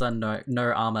puts on no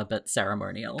armor but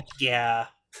ceremonial. yeah,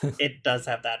 it does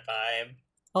have that vibe.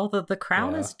 Oh, the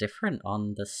crown Yeah. is different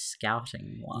on the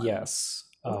scouting one. Yes.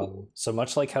 So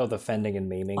much like how the fending and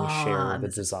maiming share the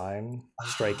design,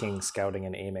 striking, scouting,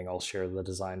 and aiming all share the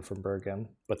design from Bergen,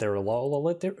 but they're all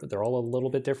a little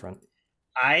bit different.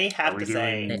 I have Are we to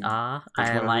say, They are. Which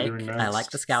I one are we doing like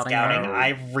next? the scouting. scouting. one. I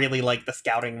really like the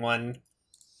scouting one.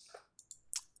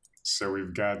 So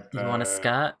we've got. You want a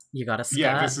skirt? You got a skirt.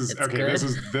 Yeah, this is It's okay. good.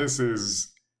 This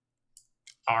is.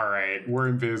 All right, we're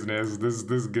in business. This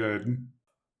is good.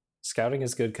 Scouting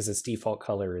is good because its default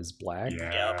color is black.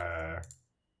 Yeah.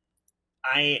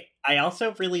 I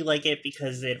also really like it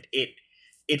because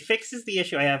it fixes the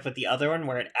issue I have with the other one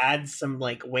where it adds some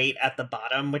like weight at the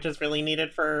bottom, which is really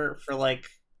needed for like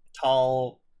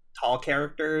tall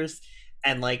characters,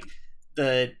 and like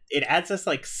it adds this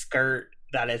like skirt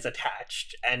that is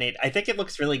attached, and I think it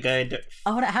looks really good.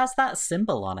 Oh, and it has that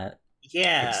symbol on it.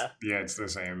 Yeah. It's the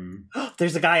same.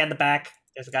 There's a guy on the back.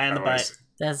 There's a guy on the Oh, I butt.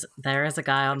 see. There is a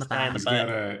guy on the There's a guy on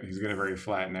back. the He's got a very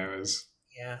flat nose.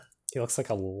 Yeah. He looks like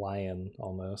a lion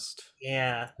almost,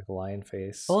 Yeah. like a lion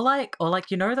face. Or like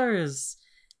those,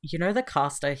 the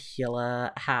caster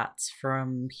healer hats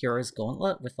from Hero's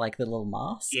Gauntlet with like the little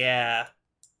mask. Yeah.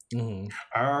 Mhm.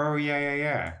 Oh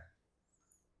yeah.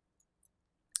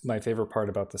 My favorite part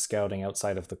about the scouting,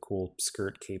 outside of the cool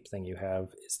skirt cape thing you have,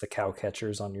 is the cow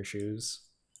catchers on your shoes.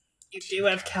 You do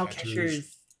have cow Catchers.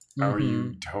 catchers. Oh, Mhm.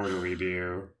 you totally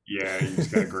do. Yeah, you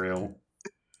just got a grill.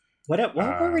 What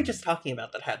were we Um, just talking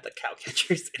about that had the cow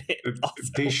catchers in it? Also?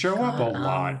 They show up a God,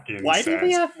 lot in Why sets. do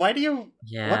we have? Why do you?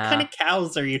 Yeah. What kind of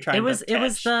cows are you trying It was to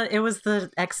catch?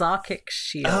 the Exarchic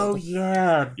shield. Oh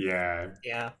yeah, Yeah.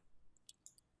 yeah.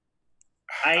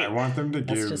 I want them to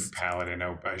That's give just- Paladin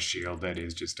a shield that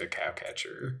is just a cow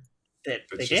catcher. They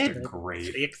That's just did. a It's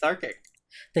great. the Exarchic.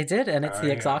 They did, and it's Oh, the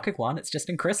yeah. Exarchic one. It's just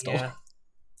in crystal. Yeah.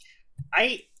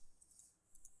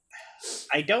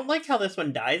 I don't like how this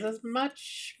one dies as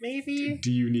much, maybe?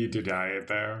 Do you need to dye it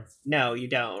though? No, you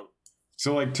don't.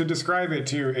 So, like, to describe it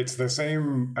too, it's the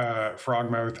same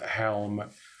frogmouth helm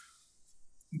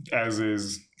as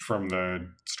is from the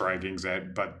striking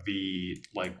set, but the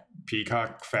like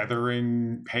peacock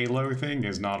feathering halo thing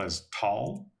is not as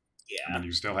tall. Yeah. And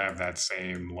you still have that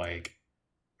same like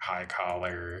high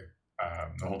collar.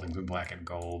 The whole thing's in black and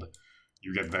gold.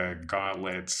 You get the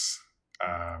gauntlets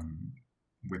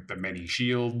with the many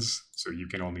shields, so you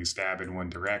can only stab in one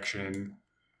direction.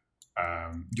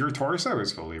 Your torso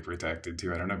is fully protected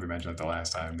too. I don't know if we mentioned it the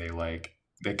last time.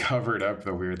 They covered up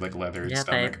the weird like leather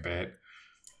stomach bit.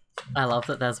 I love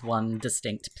that there's one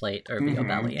distinct plate over your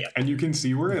belly. Yeah. And you can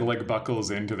see where it like buckles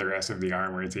into the rest of the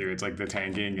armor too. It's like the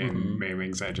tanking and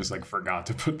maiming set just like forgot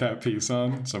to put that piece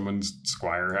on. Someone's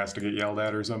squire has to get yelled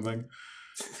at or something.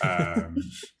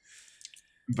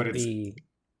 But it's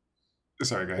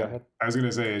sorry, go ahead. I was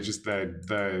gonna say it's just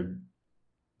the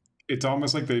it's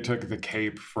almost like they took the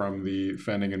cape from the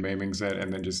fending and maiming set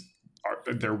and then just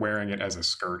they're wearing it as a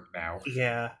skirt now.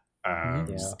 Yeah.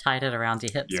 Just tied it around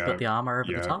your hips, put the armor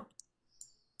over the top.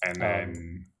 And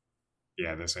then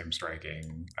the same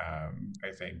striking,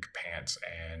 I think, pants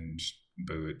and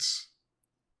boots.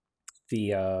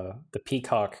 The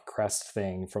peacock crest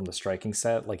thing from the striking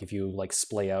set, like if you like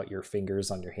splay out your fingers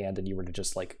on your hand and you were to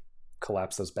just like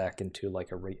collapse those back into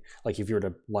like like if you were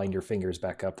to line your fingers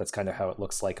back up, that's kind of how it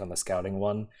looks like on the scouting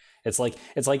one. It's like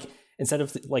instead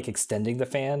of like extending the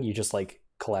fan, you just like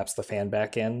collapse the fan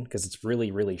back in because it's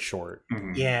really, really short.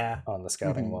 Yeah. On the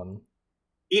scouting one.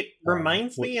 It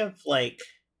reminds me of like,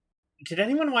 did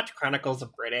anyone watch Chronicles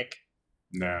of Riddick?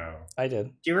 No. I did.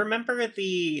 Do you remember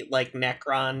the like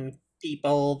Necron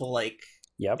people? The like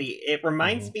it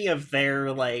reminds me of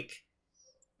their like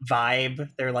vibe,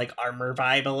 their like armor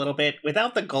vibe a little bit,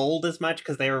 without the gold as much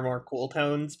because they were more cool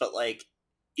tones, but like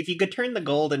if you could turn the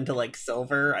gold into like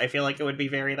silver, I feel like it would be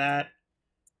very that.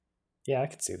 Yeah, I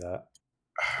could see that.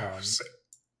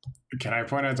 Can I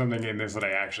point out something in this that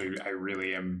I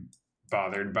really am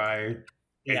bothered by?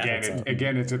 Yeah,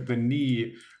 Again, it's at the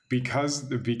knee because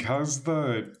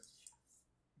the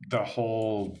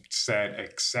whole set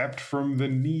except from the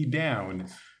knee down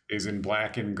is in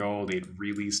black and gold. It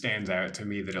really stands out to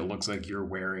me that it looks like you're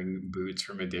wearing boots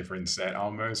from a different set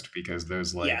almost, because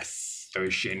those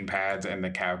those shin pads and the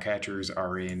cow catchers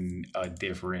are in a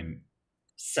different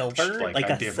silver, like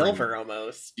a silver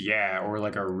almost. Yeah, or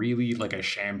like a really like a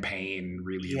champagne,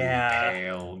 really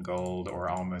pale gold, or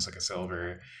almost like a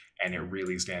silver, and it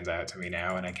really stands out to me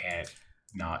now, and I can't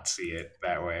not see it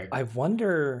that way. I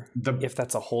wonder if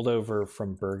that's a holdover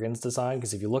from Bergen's design,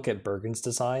 because if you look at Bergen's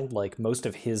design, like most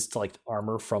of his like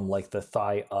armor from like the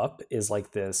thigh up is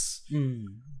like this.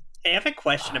 I have a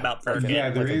question about Bergen.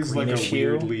 Yeah, there is like a hue.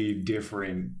 weirdly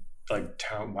different like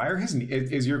tone. Why are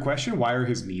is your question? Why are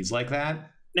his knees like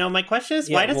that? No, my question is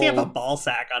why does he have a ball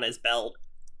sack on his belt?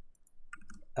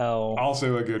 Oh,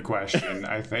 also a good question.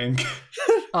 I think.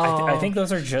 I think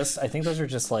those are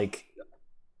just like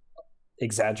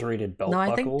exaggerated belt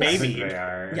buckles. I think they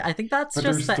are. Yeah, I think that's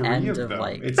just the end of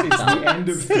like. It's the end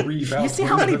of 3 belts. You see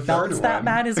how many belts that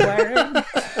man is wearing?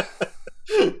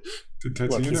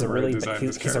 Look, he's a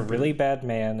really bad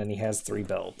man, and he has 3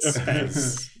 belts.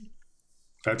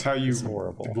 That's how you. It's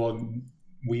horrible. Well,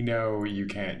 we know you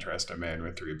can't trust a man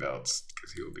with 3 belts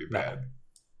because he will be bad.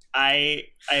 I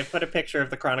put a picture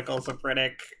of the Chronicles of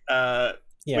Riddick,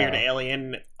 weird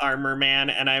alien armor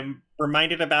man, and I'm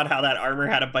reminded about how that armor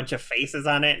had a bunch of faces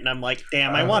on it, and I'm like,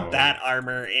 damn, I want that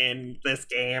armor in this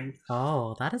game.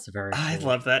 Oh, that is very cool. I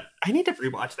love that. I need to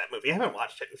rewatch that movie. I haven't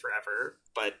watched it in forever,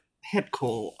 but it had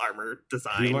cool armor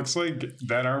design. He looks like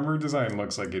that armor design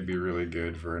looks like it'd be really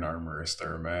good for an armorist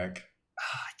Ermac.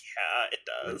 Yeah, it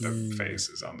does. The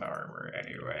faces on the armor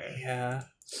anyway. Yeah.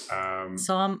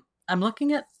 So I'm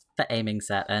looking at the aiming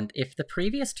set, and if the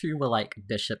previous 2 were like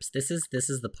bishops, this is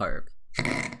the Pope.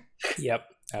 Yep,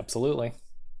 absolutely.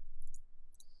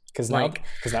 Because now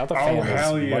the fan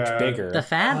is much bigger.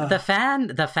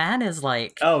 The fan is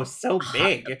like so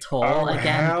big, tall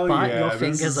again, but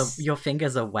your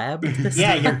fingers are webbed.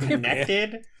 Yeah, you're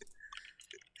connected.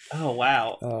 Oh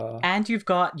wow! And you've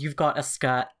got a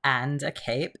skirt and a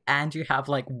cape, and you have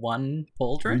like one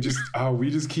pauldron. We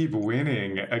just keep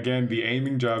winning. Again, the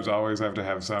aiming jobs always have to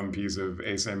have some piece of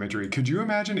asymmetry. Could you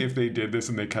imagine if they did this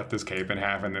and they cut this cape in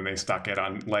half and then they stuck it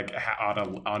on like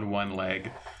on one leg,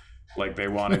 like they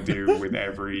want to do with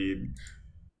every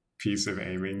piece of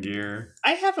aiming gear?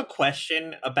 I have a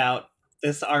question about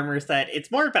this armor set.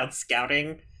 It's more about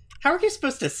scouting. How are you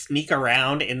supposed to sneak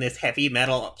around in this heavy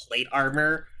metal plate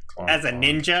armor as a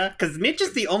ninja, because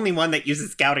Ninja's the only one that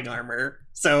uses scouting armor.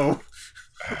 So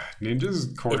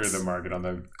Ninjas corner the market on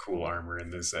the cool armor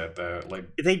in this set, though. Like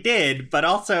they did, but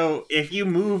also if you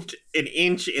moved an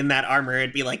inch in that armor,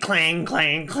 it'd be like clang,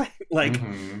 clang, clang. Like,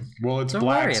 well, it's Don't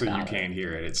black, worry so you about can't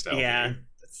hear it. It's stealthy. yeah,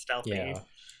 it's stealthy. Yeah,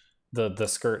 the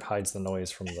skirt hides the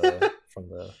noise from the from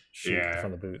the shoe,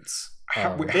 from the boots.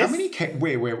 How many?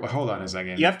 Wait, hold on a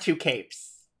second. You have 2 capes.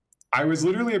 I was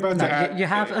literally about to ask. You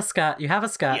have a skirt. You have a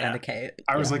skirt and a cape.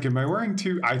 I was like, am I wearing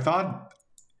 2? I thought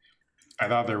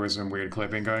there was some weird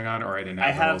clipping going on, or I didn't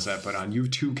have the whole set put on. You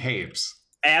have 2 capes.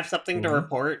 I have something to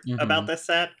report about this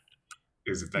set.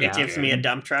 Is it that it gives me a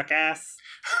dump truck ass?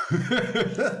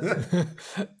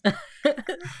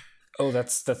 Oh,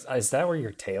 that's is that where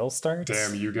your tail starts?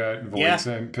 Damn, you got voice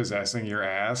and possessing your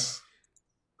ass.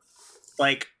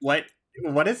 Like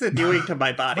what is it doing to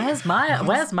my body? Where's my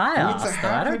ass though?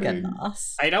 I don't get an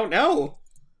ass. I don't know.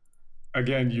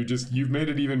 Again, you've made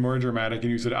it even more dramatic,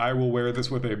 and you said, "I will wear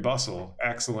this with a bustle."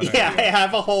 Excellent. Yeah, idea. I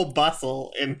have a whole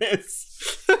bustle in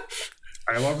this.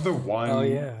 I love the one. Oh,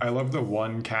 yeah. I love the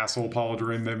one castle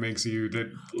pauldron that makes you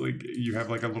you have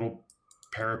like a little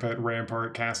parapet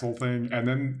rampart castle thing, and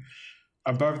then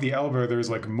above the elbow there's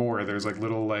like more. There's like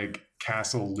little like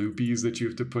castle loopies that you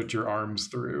have to put your arms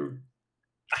through.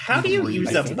 How do you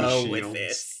use a bow shields. with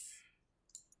this?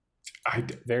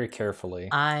 Very carefully.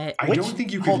 I don't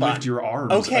think you can lift your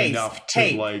arms enough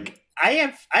to like.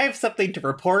 I have something to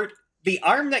report. The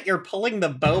arm that you're pulling the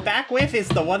bow back with is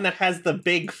the one that has the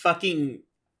big fucking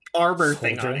armor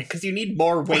thing on it, because you need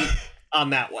more weight on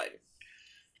that one.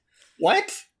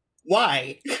 What?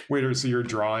 Why? Wait, so you're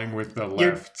drawing with the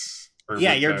left?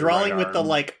 You're drawing with the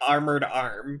like armored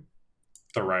arm.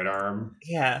 The right arm.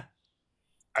 Yeah.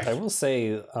 I will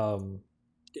say,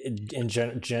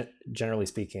 generally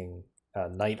speaking,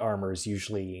 knight armor is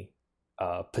usually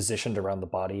positioned around the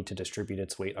body to distribute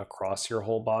its weight across your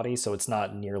whole body, so it's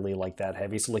not nearly like that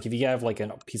heavy. So like if you have like a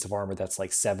piece of armor that's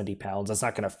like 70 pounds, that's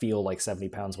not going to feel like 70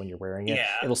 pounds when you're wearing it.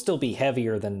 It'll still be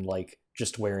heavier than like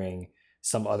just wearing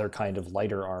some other kind of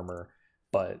lighter armor,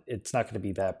 but it's not going to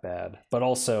be that bad. But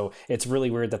also it's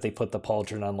really weird that they put the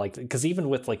pauldron on, like, because even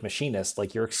with like machinist,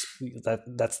 like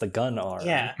that's the gun arm,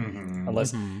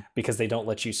 unless because they don't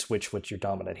let you switch what your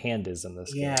dominant hand is in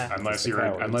this game, unless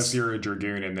you're a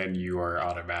dragoon, and then you are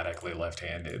automatically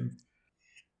left-handed.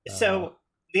 So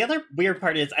the other weird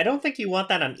part is I don't think you want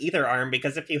that on either arm,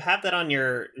 because if you have that on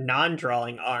your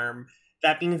non-drawing arm,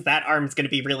 that means that arm's going to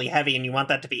be really heavy and you want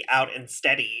that to be out and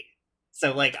steady.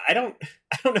 So like I don't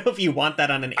know if you want that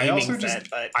on an aiming set,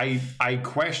 but I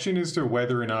question as to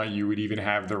whether or not you would even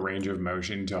have the range of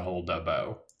motion to hold a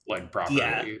bow like properly.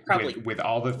 Yeah, probably. With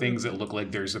all the things that look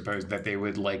like they're supposed that they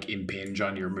would like impinge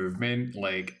on your movement,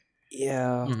 like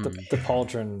the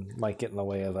pauldron might get in the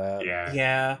way of that.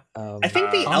 Yeah. I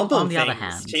think the elbow on the things other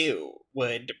hand too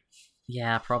would.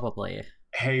 Yeah, probably.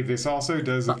 Hey, this also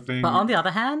does a thing. But on the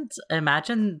other hand,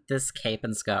 imagine this cape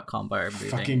and skirt combo moving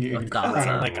fucking with dancer. incredible.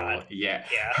 Oh my god. Yeah.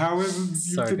 How is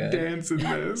you So to good. dance in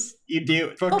this? You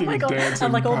do. Fucking Oh my god! dance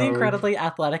And like all the Pope. incredibly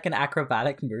athletic and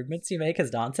acrobatic movements you make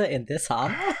as dancer in this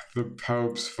armor. The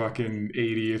Pope's fucking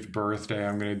 80th birthday.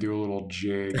 I'm gonna do a little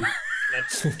jig.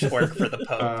 Let's twerk for the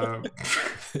Pope.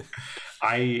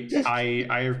 I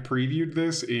have previewed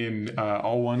this in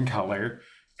all one color,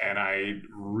 and I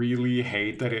really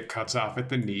hate that it cuts off at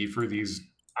the knee for these.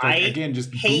 Like, again,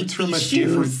 just boots from a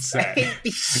different set. I hate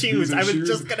these shoes. I was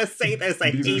just gonna say this.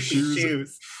 I hate these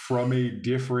shoes from a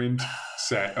different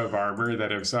set of armor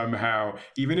that have somehow,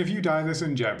 even if you dye this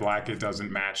in jet black, it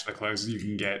doesn't match. The closest you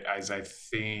can get is, I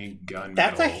think, gunmetal.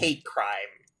 That's a hate crime.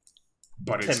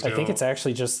 But it's still... I think it's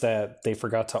actually just that they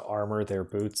forgot to armor their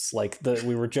boots. Like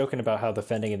we were joking about how the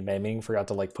fending and maiming forgot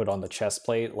to like put on the chest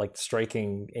plate. Like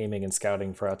striking, aiming, and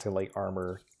scouting forgot to like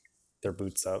armor their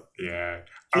boots up. Yeah.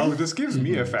 Oh, this gives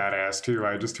me a fat ass too.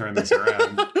 I just turned this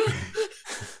around.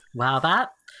 Wow,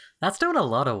 that's doing a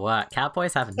lot of work.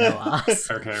 Catboys have no ass.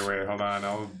 Okay, wait, hold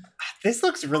on. This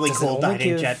looks really cool dyed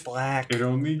in jet black. It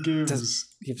only gives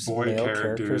boy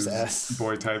characters ass.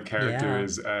 boy type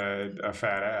characters a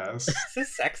fat ass. This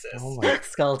is sexist. Oh my.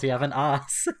 Skull, do you have an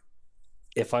ass?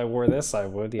 If I wore this, I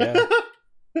would. Yeah.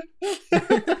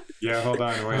 Yeah, hold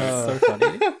on, wait. So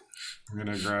funny. I'm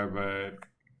gonna grab a.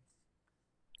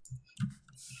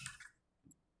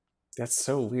 That's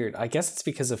so weird. I guess it's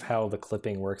because of how the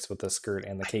clipping works with the skirt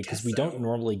and the cape, because we don't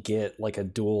normally get like a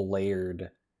dual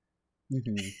layered.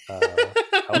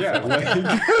 Yeah, like...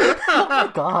 Oh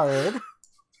my god.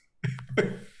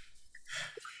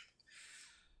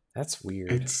 That's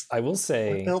weird. I will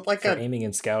say, built like for aiming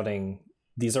and scouting,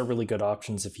 these are really good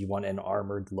options if you want an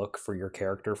armored look for your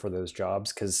character for those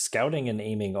jobs, because scouting and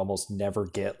aiming almost never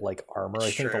get like armor.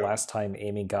 I think the last time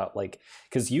aiming got like,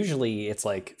 because usually it's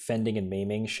like fending and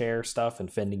maiming share stuff, and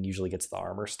fending usually gets the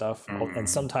armor stuff, and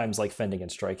sometimes like fending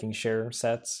and striking share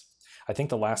sets. I think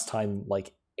the last time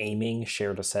like aiming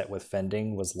shared a set with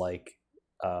fending was like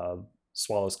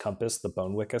Swallow's Compass, the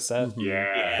Bone Wicca set.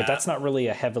 Yeah. But that's not really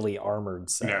a heavily armored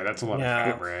set. No, that's a lot of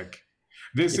fabric.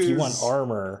 If you want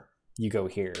armor, you go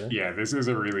here. Yeah, this is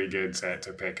a really good set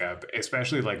to pick up,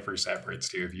 especially like for separates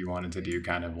too, if you wanted to do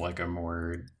kind of like a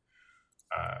more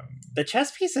the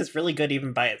chess piece is really good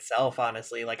even by itself,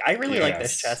 honestly. Like, I really like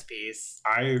this chess piece.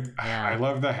 I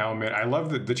love the helmet. I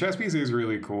love the chess piece is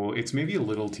really cool. It's maybe a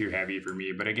little too heavy for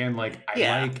me, but again, like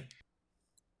I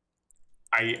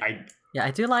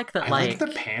do like that. I like the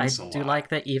pants a lot. I do like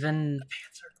that even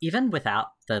without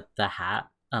the hat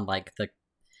and like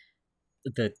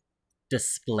the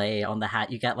display on the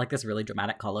hat, you get like this really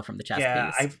dramatic color from the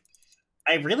chess piece.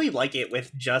 I really like it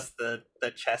with just the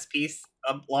chess piece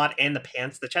a lot and the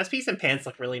pants. The chess piece and pants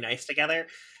look really nice together.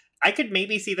 I could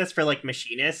maybe see this for like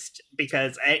Machinist,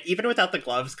 because even without the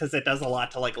gloves, because it does a lot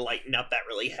to like lighten up that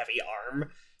really heavy arm,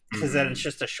 because then it's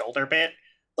just a shoulder bit.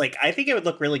 Like, I think it would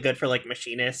look really good for like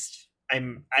Machinist.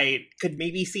 I could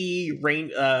maybe see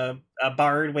a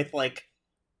Bard with like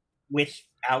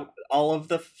without all of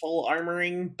the full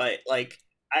armoring, but like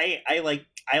I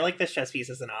like this chess piece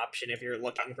as an option if you're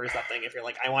looking for something. If you're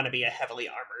like, I want to be a heavily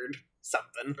armored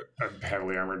something. A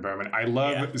heavily armored bowman. I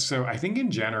love, so I think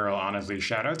in general, honestly,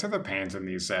 shout out to the pants in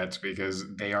these sets,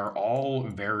 because they are all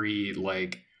very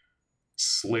like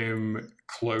slim,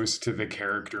 close to the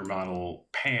character model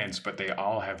pants, but they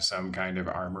all have some kind of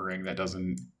armoring that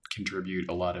doesn't contribute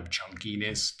a lot of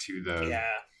chunkiness to the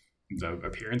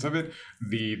appearance of it.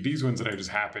 These ones that I just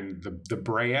happened, the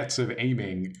Brayettes of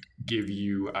aiming give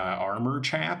you armor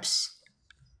chaps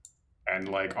and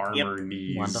like armor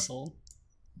knees. Wonderful.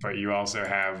 But you also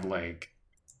have like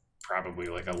probably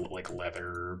like a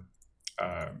leather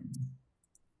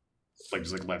like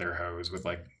just like leather hose with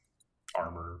like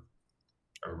armor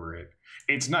over it.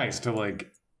 It's nice to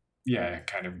like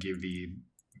kind of give the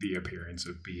appearance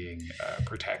of being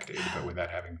protected, but without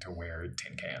having to wear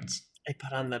tin cans. I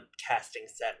put on the casting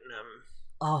set and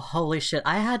oh, holy shit.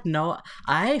 I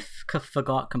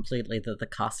forgot completely that the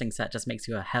casting set just makes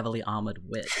you a heavily armored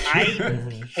witch. I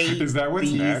hate Is that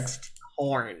what's these next?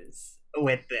 Horns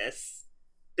with this.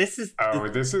 This is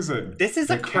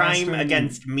a crime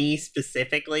against me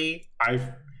specifically.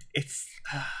 I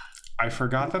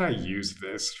forgot that I used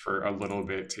this for a little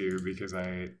bit too, because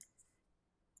the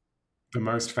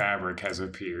most fabric has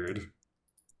appeared.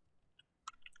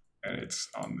 And it's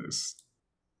on this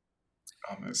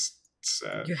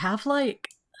set. You have like,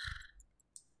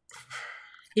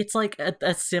 it's like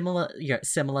a similar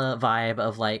vibe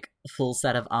of like full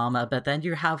set of armor, but then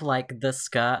you have like the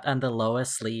skirt and the lower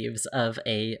sleeves of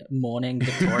a mourning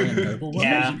Victorian noblewoman.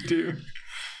 Yeah, you do.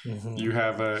 Mm-hmm. You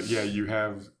have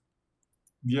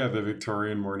the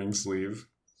Victorian mourning sleeve.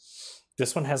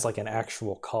 This one has like an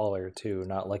actual collar too,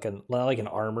 not like an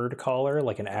armored collar,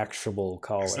 like an actual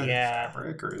collar. Is that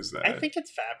fabric or is that? I think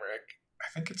it's fabric. I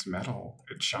think it's metal.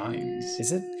 It shines.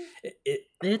 Is it?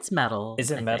 It's metal. Is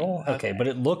it metal? Okay, but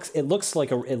it looks like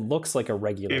a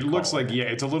regular. It looks like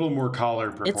it's a little more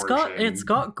collar proportion. It's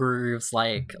got grooves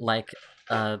like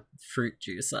fruit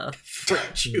juicer.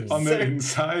 On the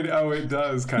inside. Oh, it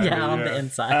does kind of. Yeah, on the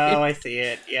inside. Oh, I see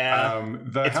it. Yeah.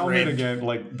 The it's helmet rigged. again,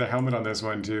 like the helmet on this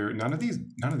one too. None of these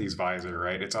visor,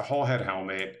 right? It's a whole head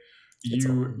helmet.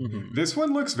 This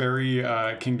one looks very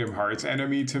Kingdom Hearts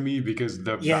enemy to me, because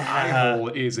the eye hole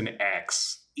is an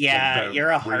X. Yeah, you're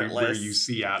a Heartless. Where you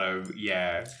see out of,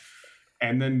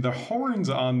 and then the horns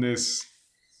on this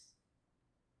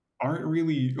aren't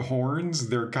really horns.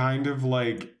 They're kind of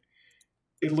like,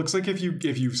 it looks like if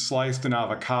you sliced an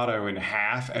avocado in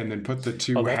half and then put the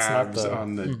two halves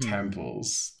on the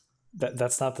temples.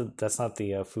 That's not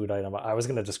the food item. I was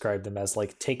going to describe them as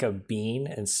like take a bean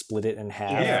and split it in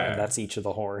half, and that's each of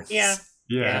the horns.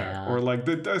 Yeah. Or like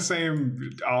the same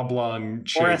oblong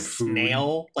shape or a food.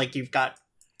 snail, like you've got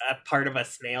a part of a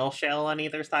snail shell on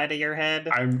either side of your head.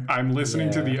 I'm listening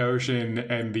to the ocean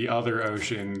and the other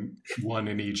ocean, one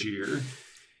in each ear.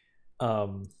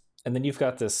 And then you've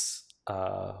got this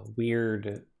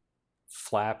weird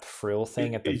flap frill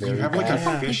thing at the very You have like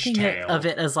back. a fish Thinking tail. of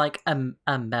it as like a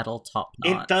metal top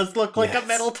knot. It does look like a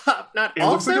metal top knot. It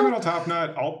looks like a metal top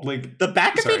knot. Like the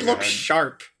back of it go looks ahead.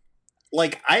 sharp.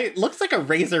 Like it looks like a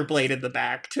razor blade in the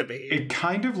back to me. It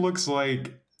kind of looks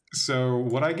like So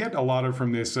what I get a lot of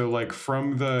from this, so like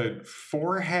from the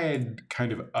forehead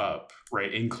kind of up,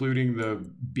 right, including the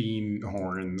bean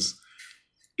horns,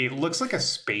 it looks like a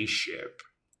spaceship.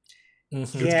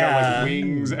 It's got like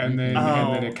wings, and then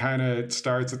it kind of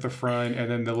starts at the front, and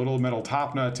then the little metal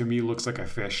top knot to me looks like a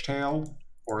fishtail,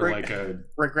 or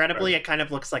Regrettably, it kind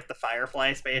of looks like the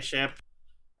Firefly spaceship.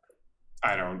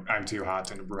 I'm too hot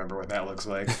to remember what that looks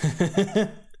like.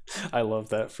 I love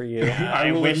that for you.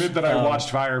 I will admit that I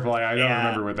watched Firefly. I don't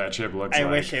remember what that ship looks like. I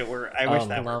wish that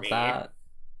were me. That.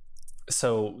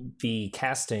 So the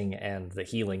casting and the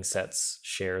healing sets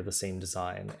share the same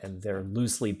design, and they're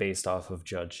loosely based off of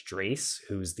Judge Drace,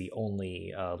 who's the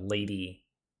only lady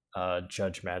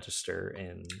Judge Magister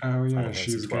in Final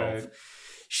Fantasy she's 12.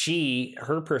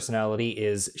 Her personality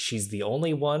is she's the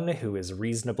only one who is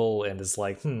reasonable and is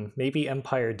like, maybe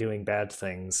Empire doing bad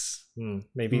things.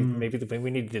 Maybe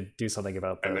we need to do something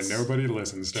about this. And then nobody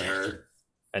listens to her.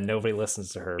 And nobody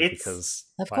listens to her because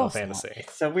Final Fantasy.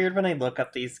 It's so weird when I look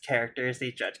up these characters,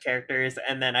 these judge characters,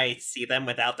 and then I see them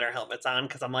without their helmets on,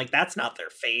 because I'm like, that's not their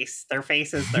face. Their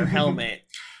face is their helmet.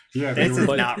 Yeah, this is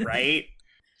not right.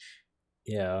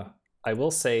 Yeah, I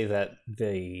will say that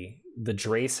the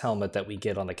Drace helmet that we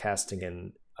get on the casting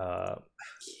and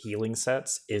healing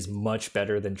sets is much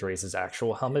better than Drace's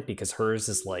actual helmet, because hers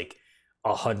is like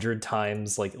 100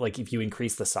 times, like if you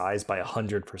increase the size by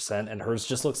 100%, and hers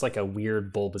just looks like a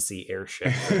weird bulbousy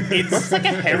airship. It looks like a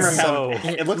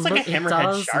hammerhead. It looks like a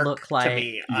hammerhead shark to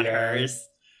me on hers.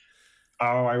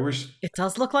 Oh, I wish it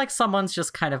does look like someone's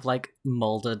just kind of like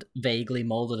vaguely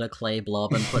molded a clay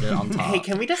blob and put it on top. Hey,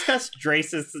 can we discuss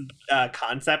Drace's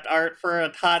concept art for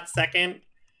a hot second?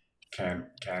 Can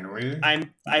we? I'm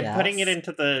putting it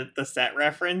into the set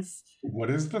reference.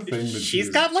 What is the thing that she's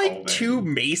got like holding? 2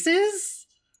 maces?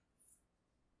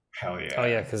 Hell yeah. Oh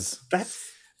yeah, because that's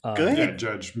good. Yeah,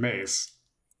 Judge Mace.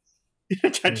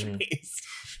 Judge Mace.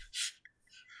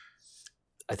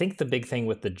 I think the big thing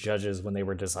with the judges when they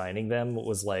were designing them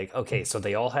was like, okay, so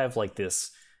they all have like this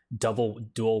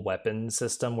dual weapon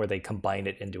system where they combine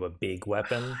it into a big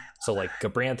weapon. So like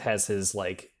Gabranth has his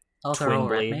like twin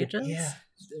blade. Red mages? Yeah.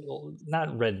 Well,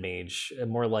 not red mage,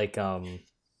 more like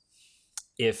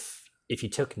if you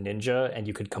took ninja and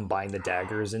you could combine the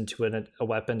daggers into a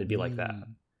weapon, it'd be like that.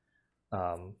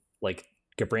 Like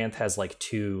Gabranth has like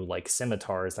 2 like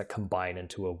scimitars that combine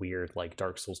into a weird like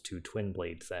Dark Souls 2 twin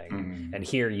blade thing. And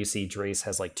here you see Drace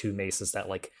has like 2 maces that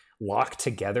like lock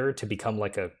together to become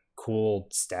like a cool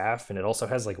staff, and it also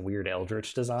has like weird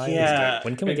eldritch design. Yeah.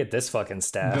 When can we get this fucking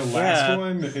staff? The last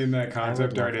one in that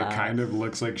concept art, it kind of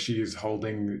looks like she's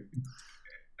holding.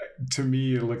 To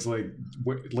me, it looks like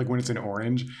when it's in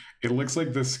orange, it looks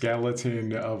like the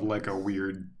skeleton of like a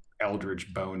weird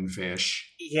eldritch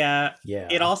bonefish. Yeah.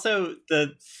 It also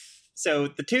So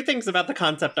the 2 things about the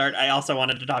concept art I also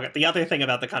wanted to talk about. The other thing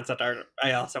about the concept art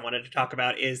I also wanted to talk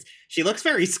about is she looks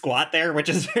very squat there, which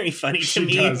is very funny to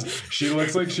me. She does. She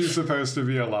looks like she's supposed to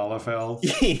be a Lalafell.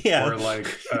 Yeah. Or like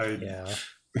yeah.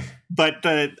 But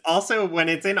also when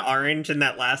it's in orange in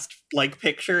that last like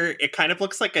picture, it kind of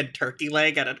looks like a turkey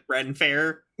leg at a Ren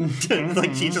fair.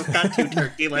 Like she just got 2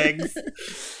 turkey legs.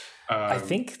 I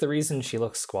think the reason she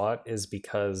looks squat is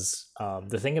because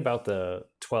the thing about the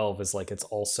 12 is like it's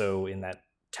also in that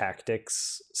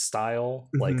tactics style.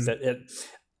 Like that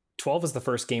 12 is the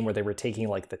first game where they were taking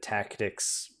like the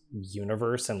tactics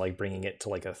universe and like bringing it to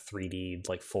like a 3D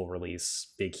like full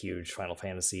release big huge Final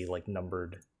Fantasy like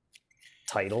numbered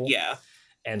title. Yeah.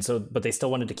 And so, but they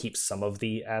still wanted to keep some of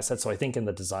the assets. So I think in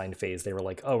the design phase, they were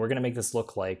like, oh, we're going to make this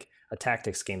look like a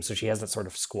tactics game. So she has that sort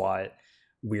of squat,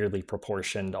 weirdly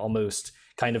proportioned, almost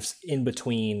kind of in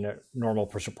between normal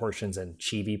proportions and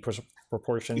chibi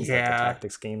proportions that the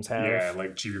tactics games have. Yeah,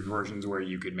 like chibi proportions where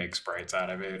you could make sprites out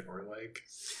of it or like.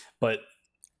 But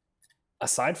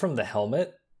aside from the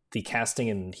helmet, the casting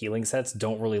and healing sets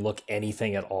don't really look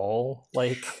anything at all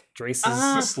like Drace's.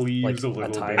 The sleeves like, a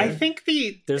little bit. I think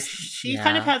she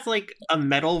kind of has like a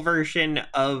metal version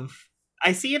of.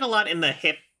 I see it a lot in the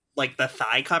hip, like the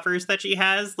thigh covers that she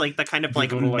has, like the kind of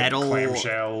like little, metal like,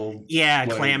 clamshell. Yeah,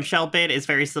 like, clamshell bit is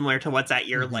very similar to what's at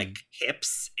your like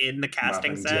hips in the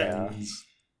casting set.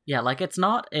 Yeah, like it's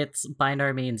by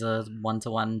no means a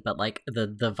 1-to-1, but like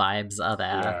the vibes are there,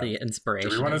 yeah. The inspiration.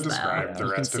 Do we want to describe the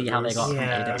you rest can see of how they this, got from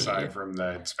A to B. aside from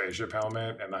the spaceship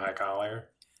helmet and the high collar?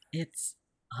 It's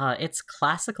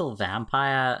classical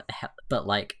vampire, but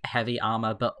like heavy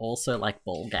armor, but also like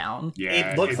ball gown. Yeah,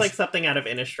 it looks like something out of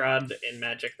Innistrad in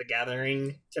Magic the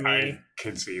Gathering to me. I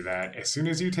could see that. As soon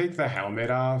as you take the helmet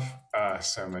off,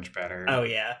 so much better. Oh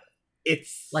yeah,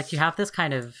 it's like you have this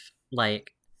kind of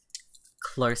like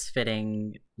close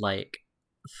fitting like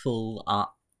full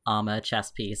armor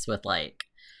chest piece with like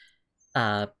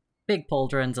big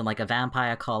pauldrons and like a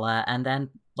vampire collar, and then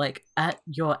like at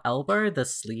your elbow the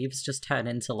sleeves just turn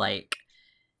into like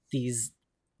these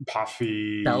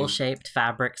puffy bell-shaped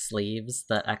fabric sleeves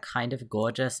that are kind of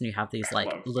gorgeous, and you have these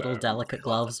like little delicate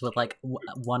gloves with like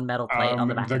one metal plate on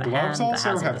the back of the hand. The gloves also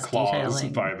that has have this claws,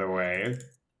 detailing. by the way.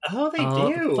 Oh, they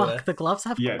do. Fuck, the gloves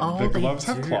have. Yeah, oh, the gloves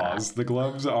they have do. claws. The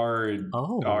gloves are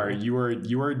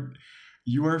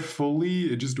you are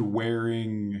fully just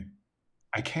wearing.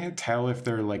 I can't tell if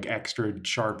they're like extra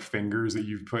sharp fingers that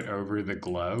you've put over the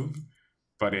glove,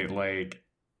 but it like.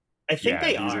 I think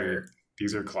they are.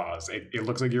 These are claws. It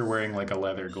looks like you're wearing like a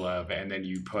leather glove, and then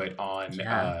you put on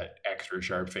extra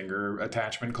sharp finger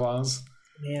attachment claws.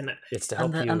 Man, it's to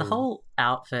help you. And the whole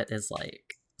outfit is like.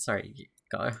 Sorry,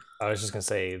 go. I was just gonna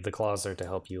say the claws are to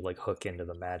help you like hook into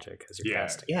the magic as you're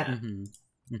casting. Yeah. Mm-hmm.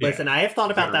 Listen, I have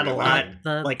thought about that a lot.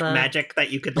 The magic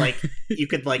that you could like you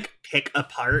could like pick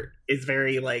apart is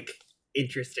very like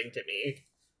interesting to me.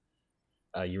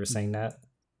 You were saying that?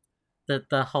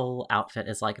 The whole outfit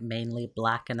is like mainly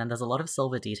black, and then there's a lot of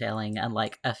silver detailing and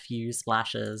like a few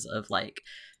splashes of like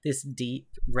this deep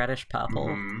reddish purple.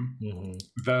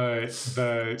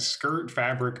 The skirt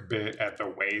fabric bit at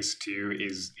the waist too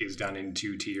is done in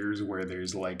two tiers, where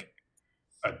there's like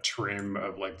a trim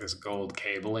of like this gold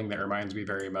cabling that reminds me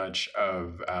very much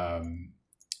of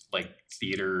like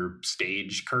theater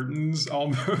stage curtains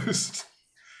almost.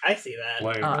 I see that.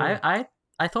 Like,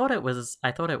 I thought it was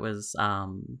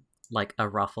like a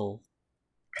ruffle.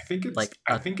 I think it's like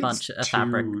a bunch of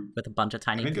fabric with a bunch of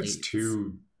tiny pleats.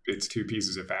 It's two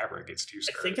pieces of fabric. It's two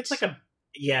skirts. I think it's like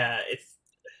it's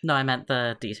no, I meant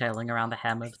the detailing around the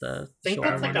hem of the I think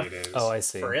short. that's like I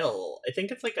see. Frill. I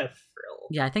think it's like a frill.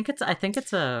 Yeah, I think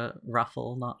it's a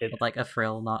ruffle, not like a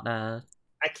frill, not a.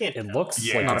 I can't. It tell.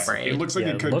 looks like not a braid. It looks like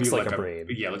it could looks be like a braid.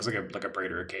 Yeah, it looks like a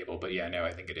braid or a cable. But yeah, no,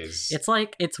 I think it is. It's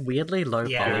like it's weirdly low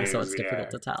poly, so it's difficult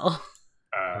to tell.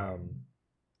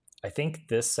 I think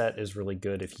this set is really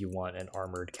good if you want an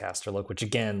armored caster look, which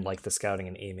again, like the scouting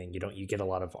and aiming, you get a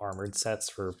lot of armored sets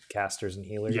for casters and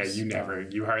healers. Yeah,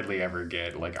 you hardly ever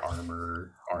get like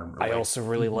armor. I also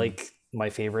really like, my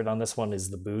favorite on this one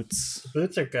is the boots. The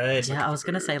boots are good. Yeah, I was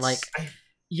gonna say like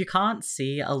you can't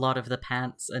see a lot of the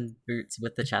pants and boots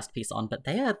with the chest piece on, but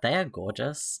they are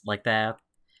gorgeous. Like they're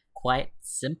quite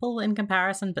simple in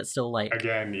comparison, but still like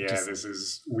again, this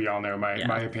is we all know my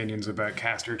opinions about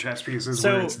caster chest pieces,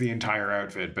 so, where it's the entire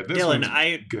outfit. But this Dylan,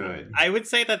 one's good. I would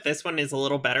say that this one is a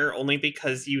little better only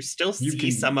because you still see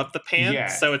some of the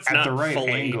pants, so it's not the right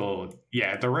fully angle.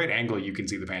 Yeah, at the right angle, you can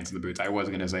see the pants and the boots. I was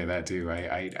going to say that too.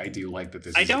 I do like that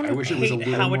this. I wish it was a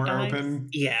little more open.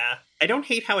 Yeah, I don't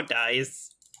hate how it dies.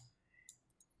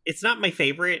 It's not my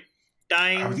favorite.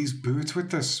 Dying. Are these boots are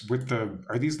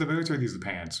these the boots or are these the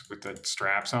pants with the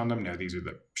straps on them? No, these are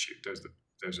the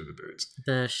those are the boots.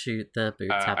 The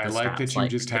boots have the I like straps, that you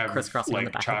just have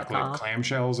like chocolate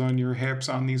clamshells on your hips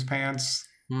on these pants.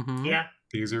 Mm-hmm. Yeah,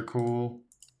 these are cool.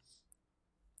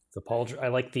 The pauldron, I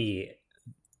like the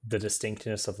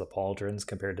distinctness of the pauldrons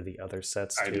compared to the other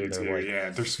sets too. I do too. Like,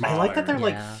 yeah, they're smaller. I like that they're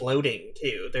like floating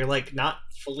too. They're like not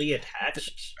fully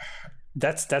attached.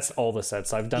 That's all the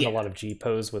sets. I've done a lot of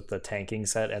G-pose with the tanking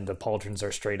set, and the pauldrons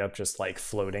are straight up just like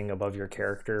floating above your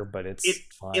character, but it's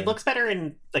fine. It looks better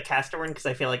in the caster one because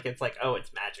I feel like it's like, oh, it's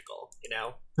magical, you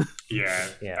know? Yeah.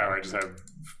 Oh, I just have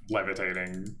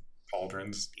levitating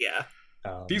pauldrons. Yeah.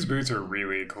 These boots are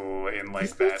really cool in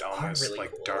like that almost really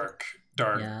like cool. dark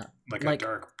like a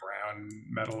dark brown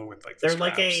metal with like they're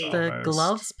like the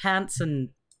gloves, pants and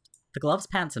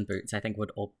boots I think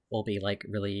would all be like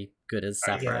really good as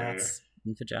separates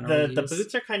for general use. The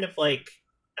boots are kind of like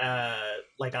a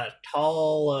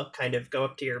tall kind of go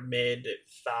up to your mid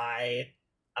thigh.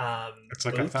 It's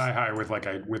like boots. A thigh high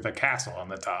with a castle on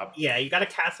the top. Yeah, you got a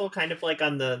castle kind of like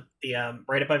on the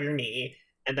right above your knee,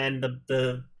 and then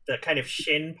the kind of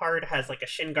shin part has like a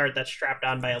shin guard that's strapped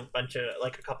on by a bunch of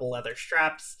like a couple leather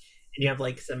straps, and you have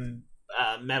like some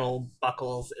metal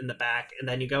buckles in the back, and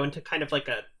then you go into kind of like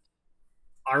a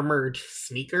armored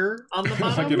sneaker on the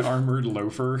bottom. Like an armored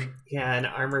loafer. Yeah, an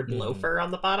armored loafer on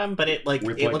the bottom, but it looks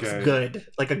good.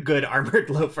 Like a good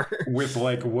armored loafer. With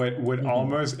like what would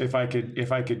almost if I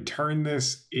could turn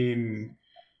this in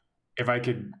if I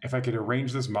could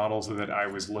arrange this model so that I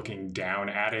was looking down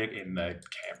at it in the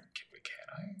can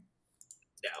I?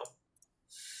 No.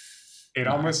 It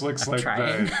almost looks like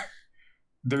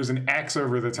there's an X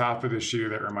over the top of the shoe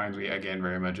that reminds me again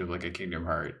very much of like a Kingdom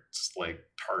Hearts like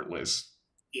Heartless.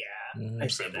 Yeah, I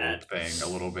see that thing a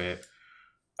little bit.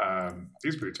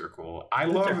 These boots are cool. I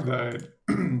love the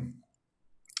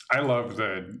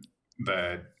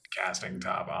casting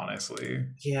top, honestly.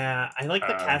 Yeah, I like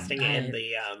the casting and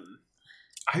the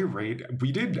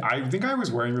I think I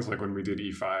was wearing this like when we did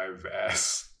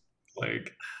E5S.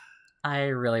 Like, I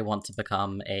really want to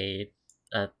become a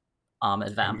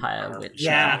armored vampire, which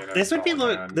yeah, this would be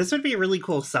around. this would be a really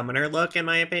cool summoner look in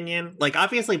my opinion. Like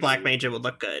obviously Black Mage would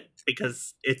look good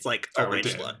because it's like a Oh, it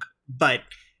rich did. look. But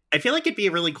I feel like it'd be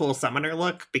a really cool summoner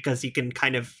look because you can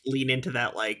kind of lean into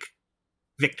that like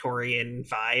Victorian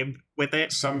vibe with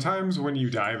it. Sometimes when you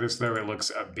dye this, though, it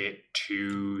looks a bit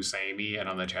too samey, and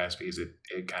on the chest piece, it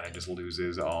kind of just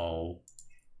loses all.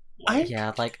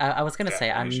 yeah, like I was gonna say,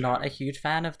 I'm definition. not a huge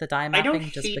fan of the dye I mapping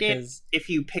don't just hate because it if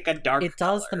you pick a dark it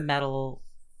does the color. metal.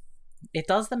 It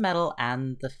does the metal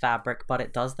and the fabric, but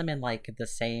it does them in like the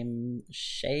same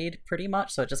shade pretty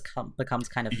much, so it just becomes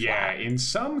kind of Yeah, flat. in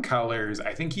some colors,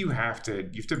 I think you have to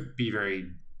be very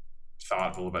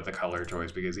thoughtful about the color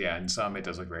choice because in some it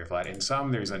does look very flat. In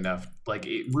some, there's enough like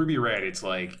ruby red. It's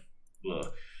like, ugh,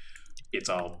 it's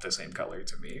all the same color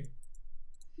to me.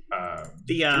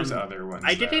 There's other ones.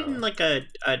 I did it though. in like a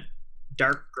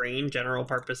dark green, general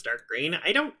purpose dark green.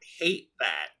 I don't hate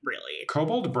that really.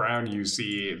 Cobalt brown. You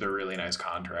see the really nice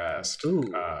contrast.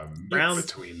 Ooh, brown.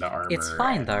 Between the armor. It's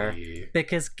fine and though, the-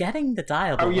 because getting the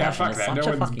dyeable Oh yeah, version fuck is that. such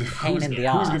No a one's fucking pain in the who's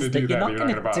ass gonna that do you're that. not You're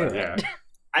gonna not gonna do bother. it. Yeah.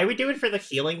 I would do it for the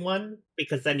healing one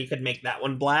because then you could make that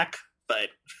one black. But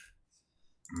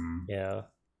Yeah.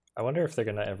 I wonder if they're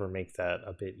going to ever make that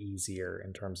a bit easier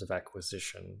in terms of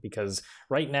acquisition. Because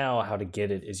right now, how to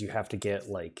get it is you have to get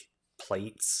like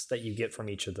plates that you get from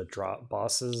each of the drop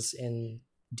bosses in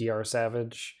DR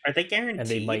Savage. are they guaranteed? And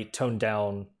they might tone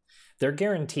down. They're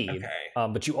guaranteed. Okay.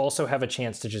 But you also have a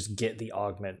chance to just get the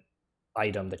augment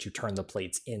item that you turn the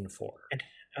plates in for.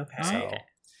 Okay. So,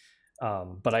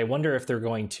 but I wonder if they're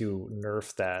going to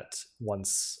nerf that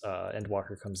once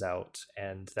Endwalker comes out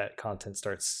and that content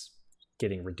starts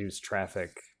getting reduced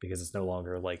traffic because it's no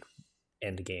longer like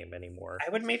end game anymore. I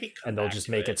would maybe come And they'll back just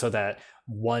to make it so that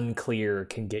one clear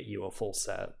can get you a full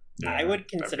set. I Yeah, would that'd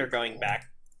be consider going cool. back.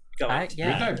 Going to yeah.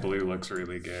 Midnight Blue looks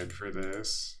really good for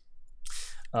this.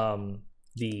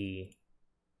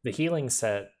 The healing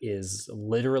set is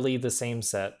literally the same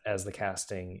set as the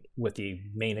casting, with the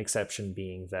main exception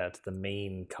being that the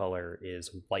main color is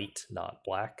white, not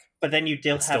black. But then you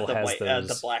still It have still the has white, the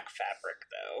those- black fabric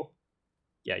though.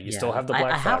 Yeah, you Yeah. still have the I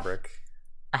black have- fabric.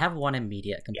 I have one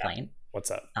immediate complaint.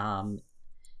 What's up?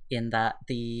 In that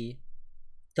the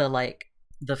like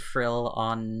the frill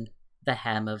on the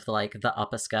hem of like the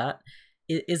upper skirt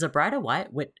is a brighter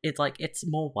white, which it's like it's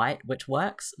more white, which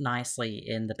works nicely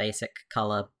in the basic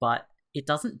color, but it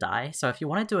doesn't dye. So if you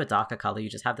want to do a darker color, you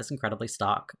just have this incredibly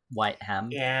stark white hem.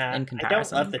 Yeah, in I don't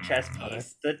comparison. love the chest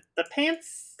piece. The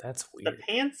pants, That's the weird.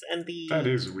 pants and the That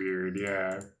is weird,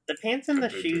 yeah. the pants and the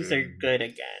But they shoes are did. good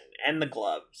again, and the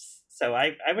gloves. So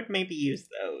I would maybe use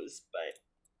those, but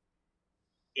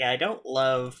yeah, I don't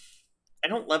love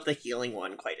the healing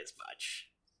one quite as much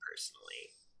personally.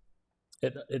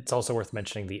 It's also worth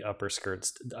mentioning the upper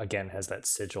skirts again has that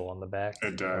sigil on the back. It I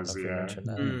don't know does, if we yeah. mentioned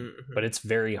that. Mhm. But it's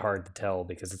very hard to tell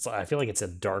because it's. I feel like it's a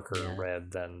darker Yeah.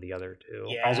 red than the other two.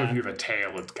 Yeah. Also, if you have a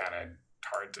tail, it's kind of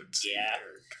hard to see Yeah.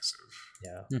 because of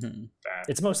Yeah. Mhm. that.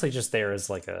 It's mostly just there as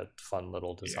like a fun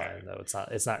little design, though.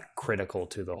 It's not critical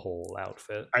to the whole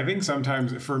outfit. I think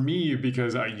sometimes for me,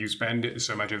 because you spend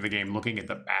so much of the game looking at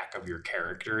the back of your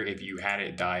character, if you had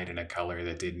it dyed in a color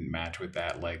that didn't match with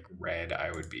that like red,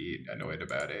 I would be annoyed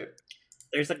about it.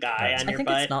 There's a guy on I your think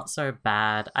butt. it's not so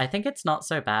bad. I think it's not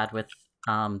so bad with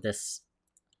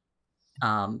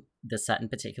this set in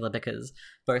particular because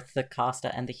both the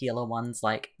caster and the healer ones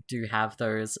like do have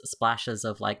those splashes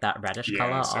of like that reddish Yeah,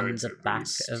 color so on it's the at back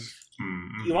least- of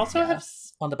You also Yeah. have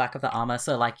on the back of the armor.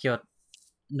 So like you're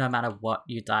no matter what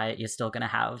you dye, you're still gonna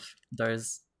have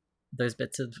those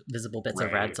bits of visible bits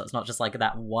of red. Right. So it's not just like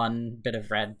that one bit of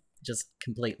red just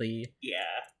completely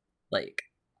like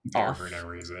Or off for no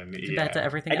reason. compared to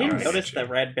everything I didn't else. notice the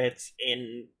red bits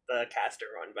in the caster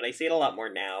one, but I see it a lot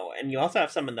more now. And you also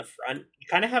have some in the front. You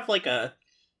kind of have like a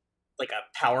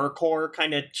power core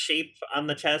kind of shape on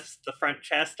the chest, the front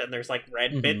chest, and there's like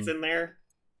red bits in there,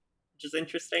 which is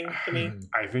interesting to me.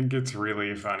 I think it's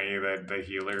really funny that the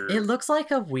healer. It looks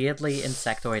like a weirdly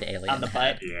insectoid alien On the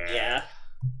butt, Yeah. yeah.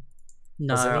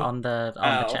 No, Has any- on the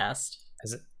Oh. chest.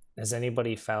 Has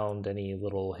anybody found any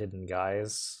little hidden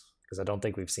guys? Because I don't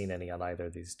think we've seen any on either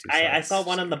of these two. I sites. saw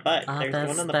one on the butt. There's There's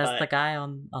one on the there's butt the guy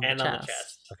on and the on chest. the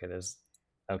chest. Okay, there's.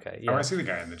 Okay, Oh, yeah, I see the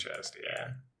guy in the chest. Yeah.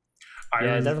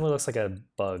 yeah, it was, definitely looks like a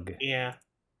bug. Yeah.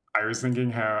 I was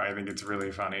thinking how I think it's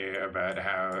really funny about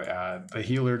how the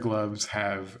healer gloves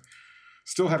have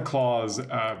still have claws,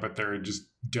 but they're just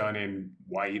done in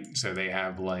white, so they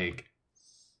have like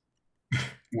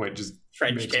what just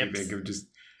French makes tips. me think of just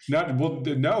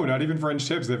not even French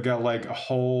tips. They've got like a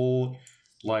whole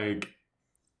like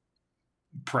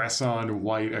press-on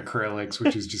white acrylics,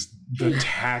 which is just the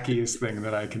tackiest thing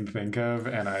that I can think of,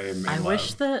 and I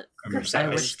wish that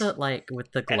like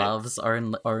with the gloves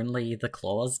only the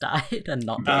claws died and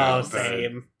not the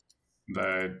same.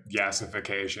 The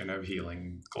yassification of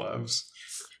healing gloves.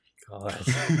 God.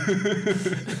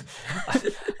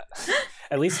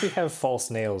 At least we have false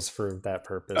nails for that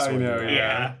purpose. I know,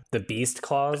 yeah. The beast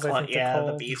claws, I think they're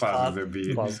called. The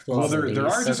beast claws. Well, there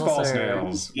are just false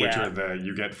nails, which yeah. are the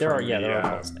you get there from are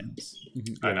false nails.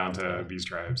 Ananta beast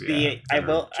tribes. I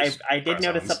did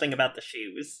notice something about the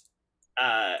shoes.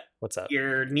 What's up?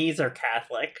 Your knees are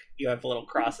Catholic. You have little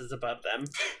crosses above them.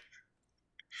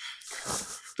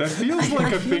 That feels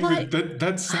like a thing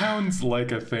that sounds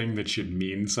like a thing that should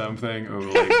mean something. Or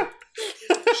like,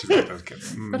 she's got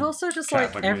those but also just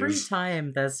Catholic like every knees.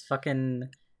 time there's fucking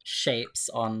shapes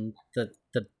on the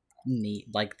knee,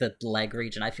 like the leg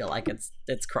region, I feel like it's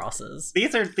crosses.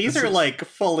 These are like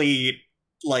fully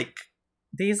like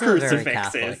these are very crucifixes.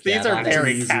 Catholic. These are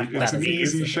very easy, Catholic. It's an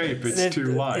easy shape. It's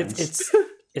two lines.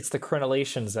 It's the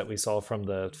crenellations that we saw from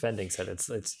the Fending set. It's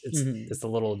the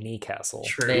little knee castle.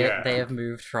 True. They have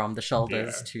moved from the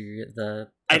shoulders to the.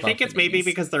 I think it's maybe knees.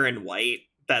 because they're in white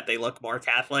that they look more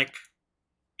Catholic.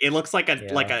 It looks like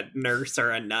a nurse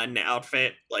or a nun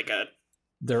outfit,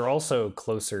 They're also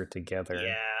closer together.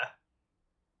 Yeah.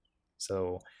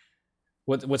 So,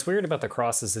 what's weird about the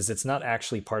crosses is it's not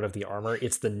actually part of the armor.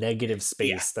 It's the negative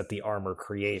space that the armor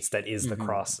creates that is the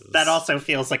crosses. That also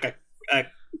feels like a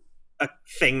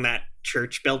thing that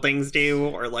church buildings do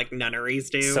or like nunneries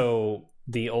do. So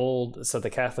the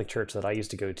Catholic church that I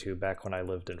used to go to back when I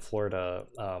lived in Florida,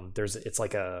 it's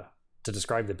like to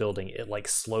describe the building, it like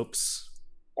slopes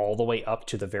all the way up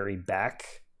to the very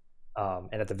back,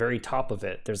 and at the very top of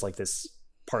it, there's like this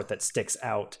part that sticks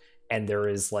out, and there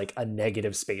is like a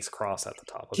negative space cross at the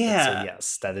top of it. So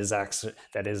yes, that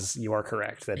is you are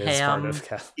correct. That is part of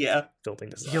Catholic building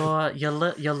design.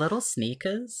 Your little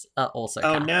sneakers are also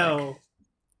Oh Catholic. No.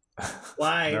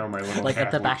 Why? No, my little like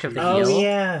at the back of the heel. heel. Oh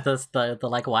yeah. The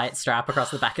like white strap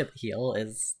across the back of the heel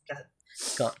is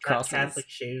got crosses. Catholic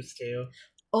shoes too.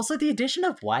 Also, the addition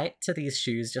of white to these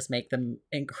shoes just make them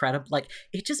incredible. Like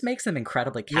it just makes them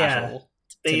incredibly casual.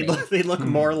 They look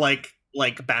more like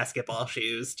basketball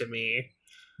shoes to me.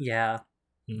 Yeah,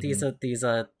 these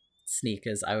are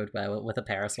sneakers I would wear with a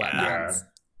pair of sweatpants. Yeah.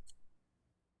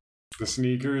 The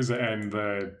sneakers and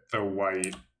the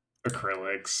white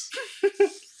acrylics.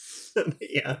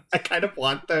 Yeah, I kind of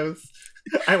want those.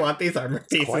 I want these armor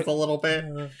pieces a little bit.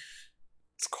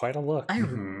 It's quite a look.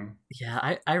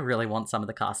 I really want some of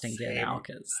the casting gear now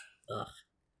because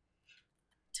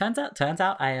turns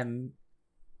out I am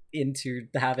into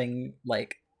having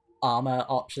like armor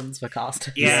options for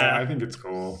casting. Yeah, I think it's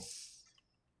cool.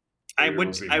 I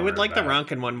would like the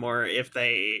Ronkin one more if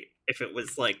it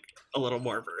was like a little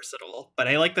more versatile. But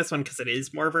I like this one because it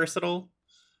is more versatile.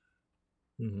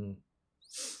 Mm-hmm.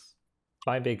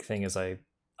 My big thing is I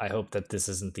hope that this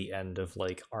isn't the end of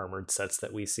like armored sets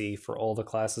that we see for all the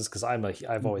classes, because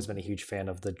I've always been a huge fan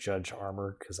of the Judge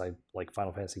armor, because I like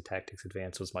Final Fantasy Tactics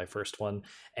Advance was my first one,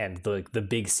 and the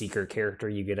big seeker character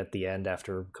you get at the end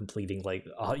after completing like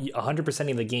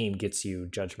 100% of the game gets you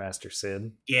Judge Master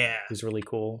Sid. Yeah, who's really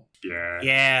cool.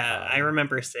 Yeah, I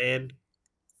remember Sid.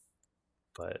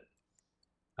 But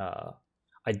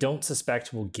I don't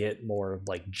suspect we'll get more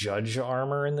like Judge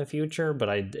armor in the future, but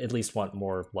I at least want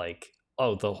more like,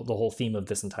 oh, the whole theme of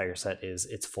this entire set is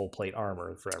it's full plate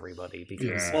armor for everybody,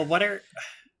 because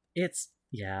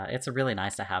it's really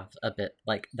nice to have a bit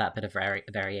like that bit of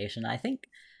variation. I think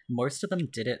most of them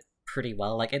did it pretty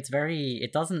well. Like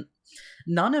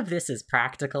none of this is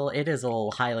practical. It is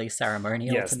all highly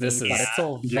ceremonial to me, but it's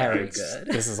all very good.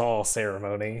 This is all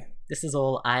ceremony. This is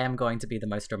all, I am going to be the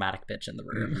most dramatic bitch in the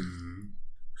room. Mm-hmm.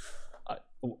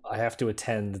 I have to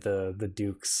attend the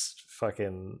Duke's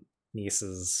fucking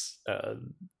niece's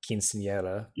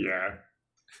quinceañera. Yeah.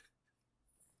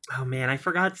 Oh man, I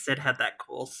forgot Sid had that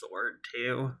cool sword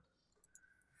too.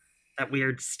 That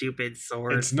weird, stupid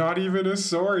sword. It's not even a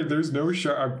sword. There's no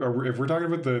sharp. If we're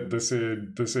talking about the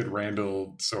Sid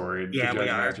Randall sword, yeah, the we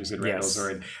Judge are. Master Sid Randall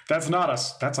sword. That's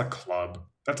a club.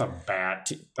 That's a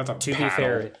bat. That's a To paddle. be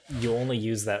fair, you only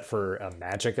use that for a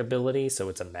magic ability, so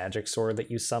it's a magic sword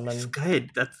that you summon. It's good.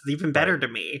 That's even better to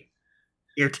me.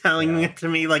 You're telling it to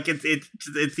me like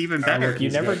it's even better. Look,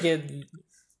 you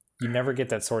never get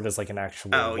that sword as like an actual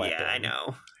weapon. Yeah, I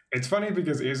know. It's funny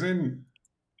because isn't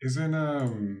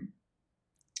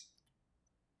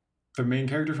the main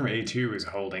character from A2 is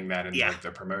holding that in Yeah. like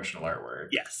the promotional artwork.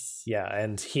 Yes. Yeah,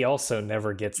 and he also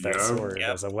never gets that Yep. sword Yep.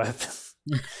 as a weapon.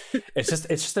 It's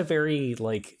just a very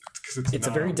like it's a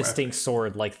not very distinct weapon.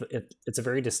 sword. Like it's a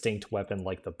very distinct weapon,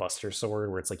 like the Buster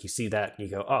Sword, where it's like you see that and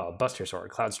you go, oh, Buster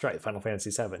Sword, Cloud Strike, Final Fantasy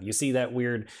VII. You see that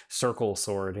weird circle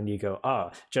sword and you go,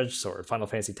 Judge Sword, Final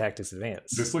Fantasy Tactics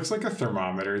Advance. This looks like a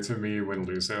thermometer to me when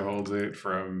Luso holds it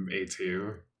from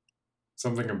A2.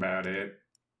 Something about it.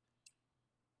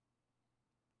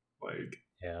 Like,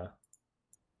 Yeah.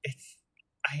 It's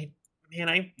I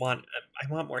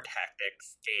want more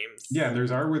tactics games. yeah, and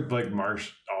there's art with like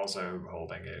Marsh also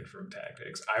holding it from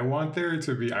Tactics. I want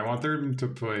them to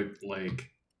put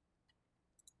like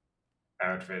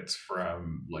outfits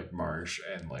from like Marsh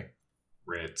and like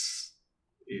Ritz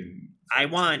in. I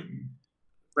want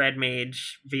Red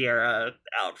Mage Vieira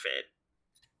outfit.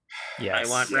 Yes. I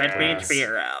want Red Mage Yes.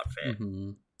 Vieira outfit.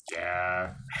 Mhm.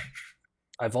 Yeah.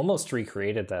 I've almost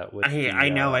recreated that with I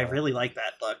know, I really like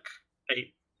that look.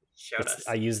 They showed us.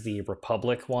 I use the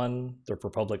Republic one, the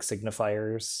Republic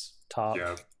signifiers top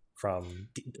Yeah. from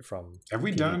Have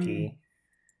we PvP. done?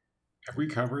 Have we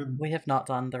covered? We have not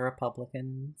done the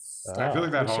Republicans. I feel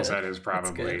like that we whole should. set is That's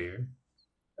probably. good.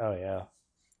 Oh yeah.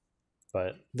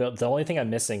 But the only thing I'm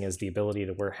missing is the ability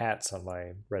to wear hats on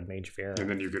my Red Mage Vera. And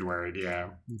then you could wear it. Yeah.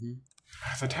 Mhm.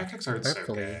 The Tactics art's so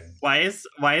Hopefully. good. Why is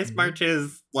Mm-hmm.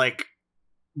 March's like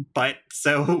butt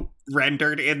so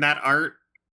rendered in that art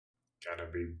Gotta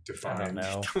be I don't defined.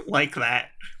 know. like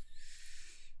that?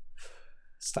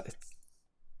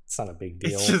 It's not a big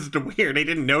deal. It's just weird. I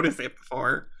didn't notice it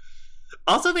before.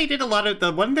 Also, they did a lot of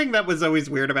the one thing that was always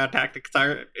weird about Tactics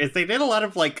art is they did a lot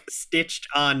of like stitched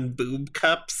on boob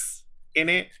cups in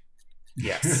it.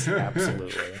 Yes,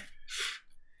 absolutely.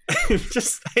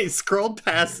 Just I scrolled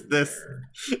past this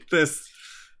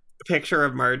picture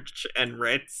of March and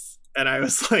Ritz, and I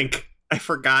was like, I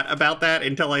forgot about that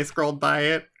until I scrolled by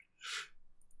it.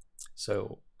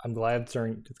 So I'm glad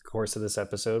during the course of this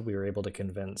episode we were able to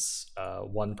convince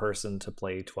one person to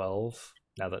play 12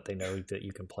 now that they know that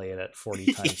you can play it at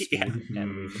 40 times speed. Yeah.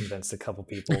 And we've convinced a couple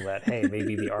people that, hey,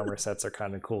 maybe the armor sets are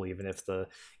kind of cool, even if the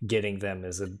getting them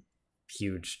is a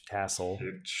huge hassle.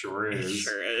 It sure It is.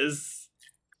 sure is.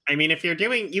 I mean, if you're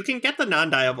doing, you can get the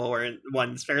non-dieable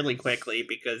ones fairly quickly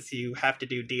because you have to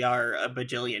do DR a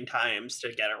bajillion times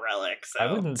to get a relic. So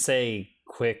I wouldn't say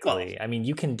quickly. I mean,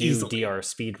 you can do easily. DR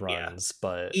speed runs,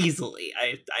 but easily.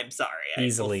 I'm sorry. I will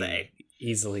say.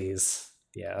 easily is,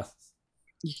 yeah.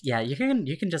 Yeah, you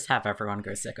can just have everyone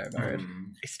go sicko mode. Mhm.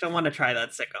 I still want to try that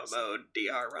sicko mode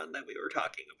DR run that we were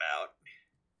talking about.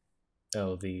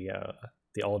 Oh, the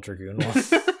All Dragoon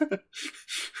one.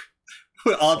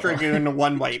 All Dragoon,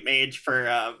 one white mage for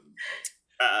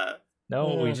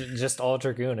No, we Yeah. just All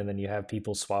Dragoon, and then you have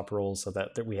people swap roles so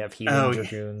that we have healing Oh, yeah.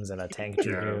 Dragoons and a tank Yeah.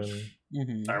 Dragoon.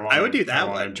 Mhm. I would do that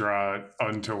wanna one. Draw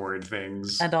untoward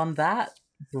things. And on that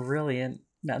brilliant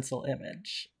mental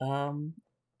image,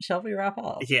 shall we wrap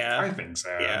up? I yeah. think so.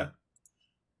 Yeah.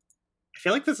 I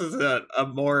feel like this is a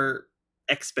more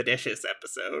expeditious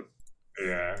episode.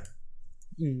 Yeah.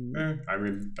 Mm. I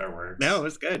mean, that works. No, it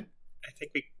was good. I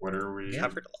think we What are we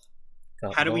covered a lot.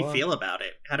 Got How do we more. feel about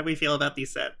it? How do we feel about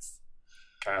these sets?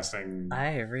 casting?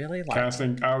 I really like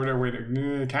Casting. Oh no,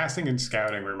 wait. Casting and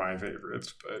scouting were my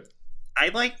favorites, but I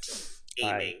liked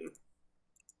aiming.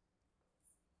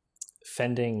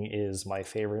 Fending is my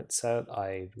favorite set.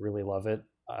 I really love it.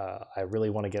 I really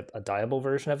want to get a dyeable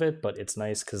version of it, but it's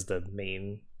nice because the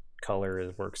main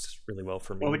color works really well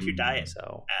for me. What would you dye it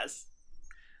So, as?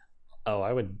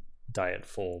 I would dye it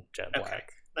full jet Okay.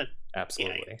 black. But,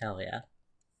 Absolutely. Hell yeah.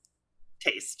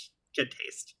 Taste. Good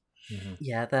taste. Mhm.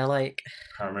 Yeah, they're like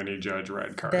how many Judge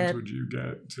Red cards That- would you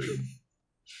get to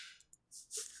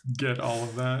get all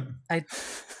of that?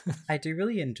 I do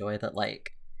really enjoy that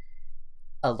like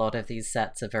a lot of these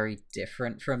sets are very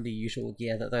different from the usual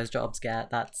gear that those jobs get.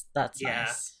 That's Yeah.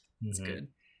 nice. It's Mhm.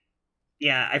 good.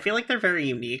 Yeah, I feel like they're very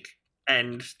unique.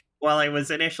 And while I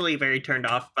was initially very turned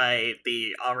off by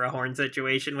the Aura Horn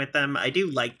situation with them, I do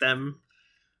like them.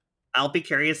 I'll be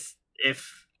curious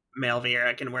if Male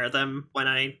Vieira can wear them when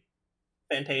I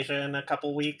Fantasia in a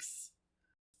couple weeks.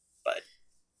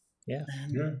 Then,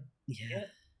 Yeah. yeah.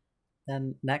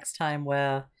 Then next time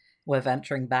we're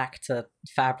venturing back to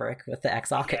Fabric with the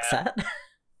Exarchic Yeah. set.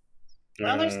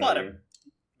 Well, there's a lot of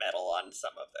metal on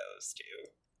some of those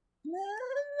too.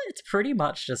 It's pretty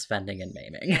much just fending and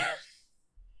maiming.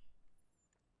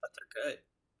 But they're good.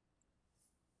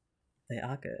 They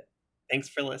are good. Thanks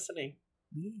for listening.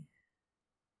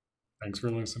 Thanks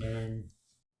for listening.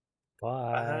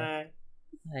 Bye. Bye.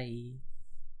 Bye.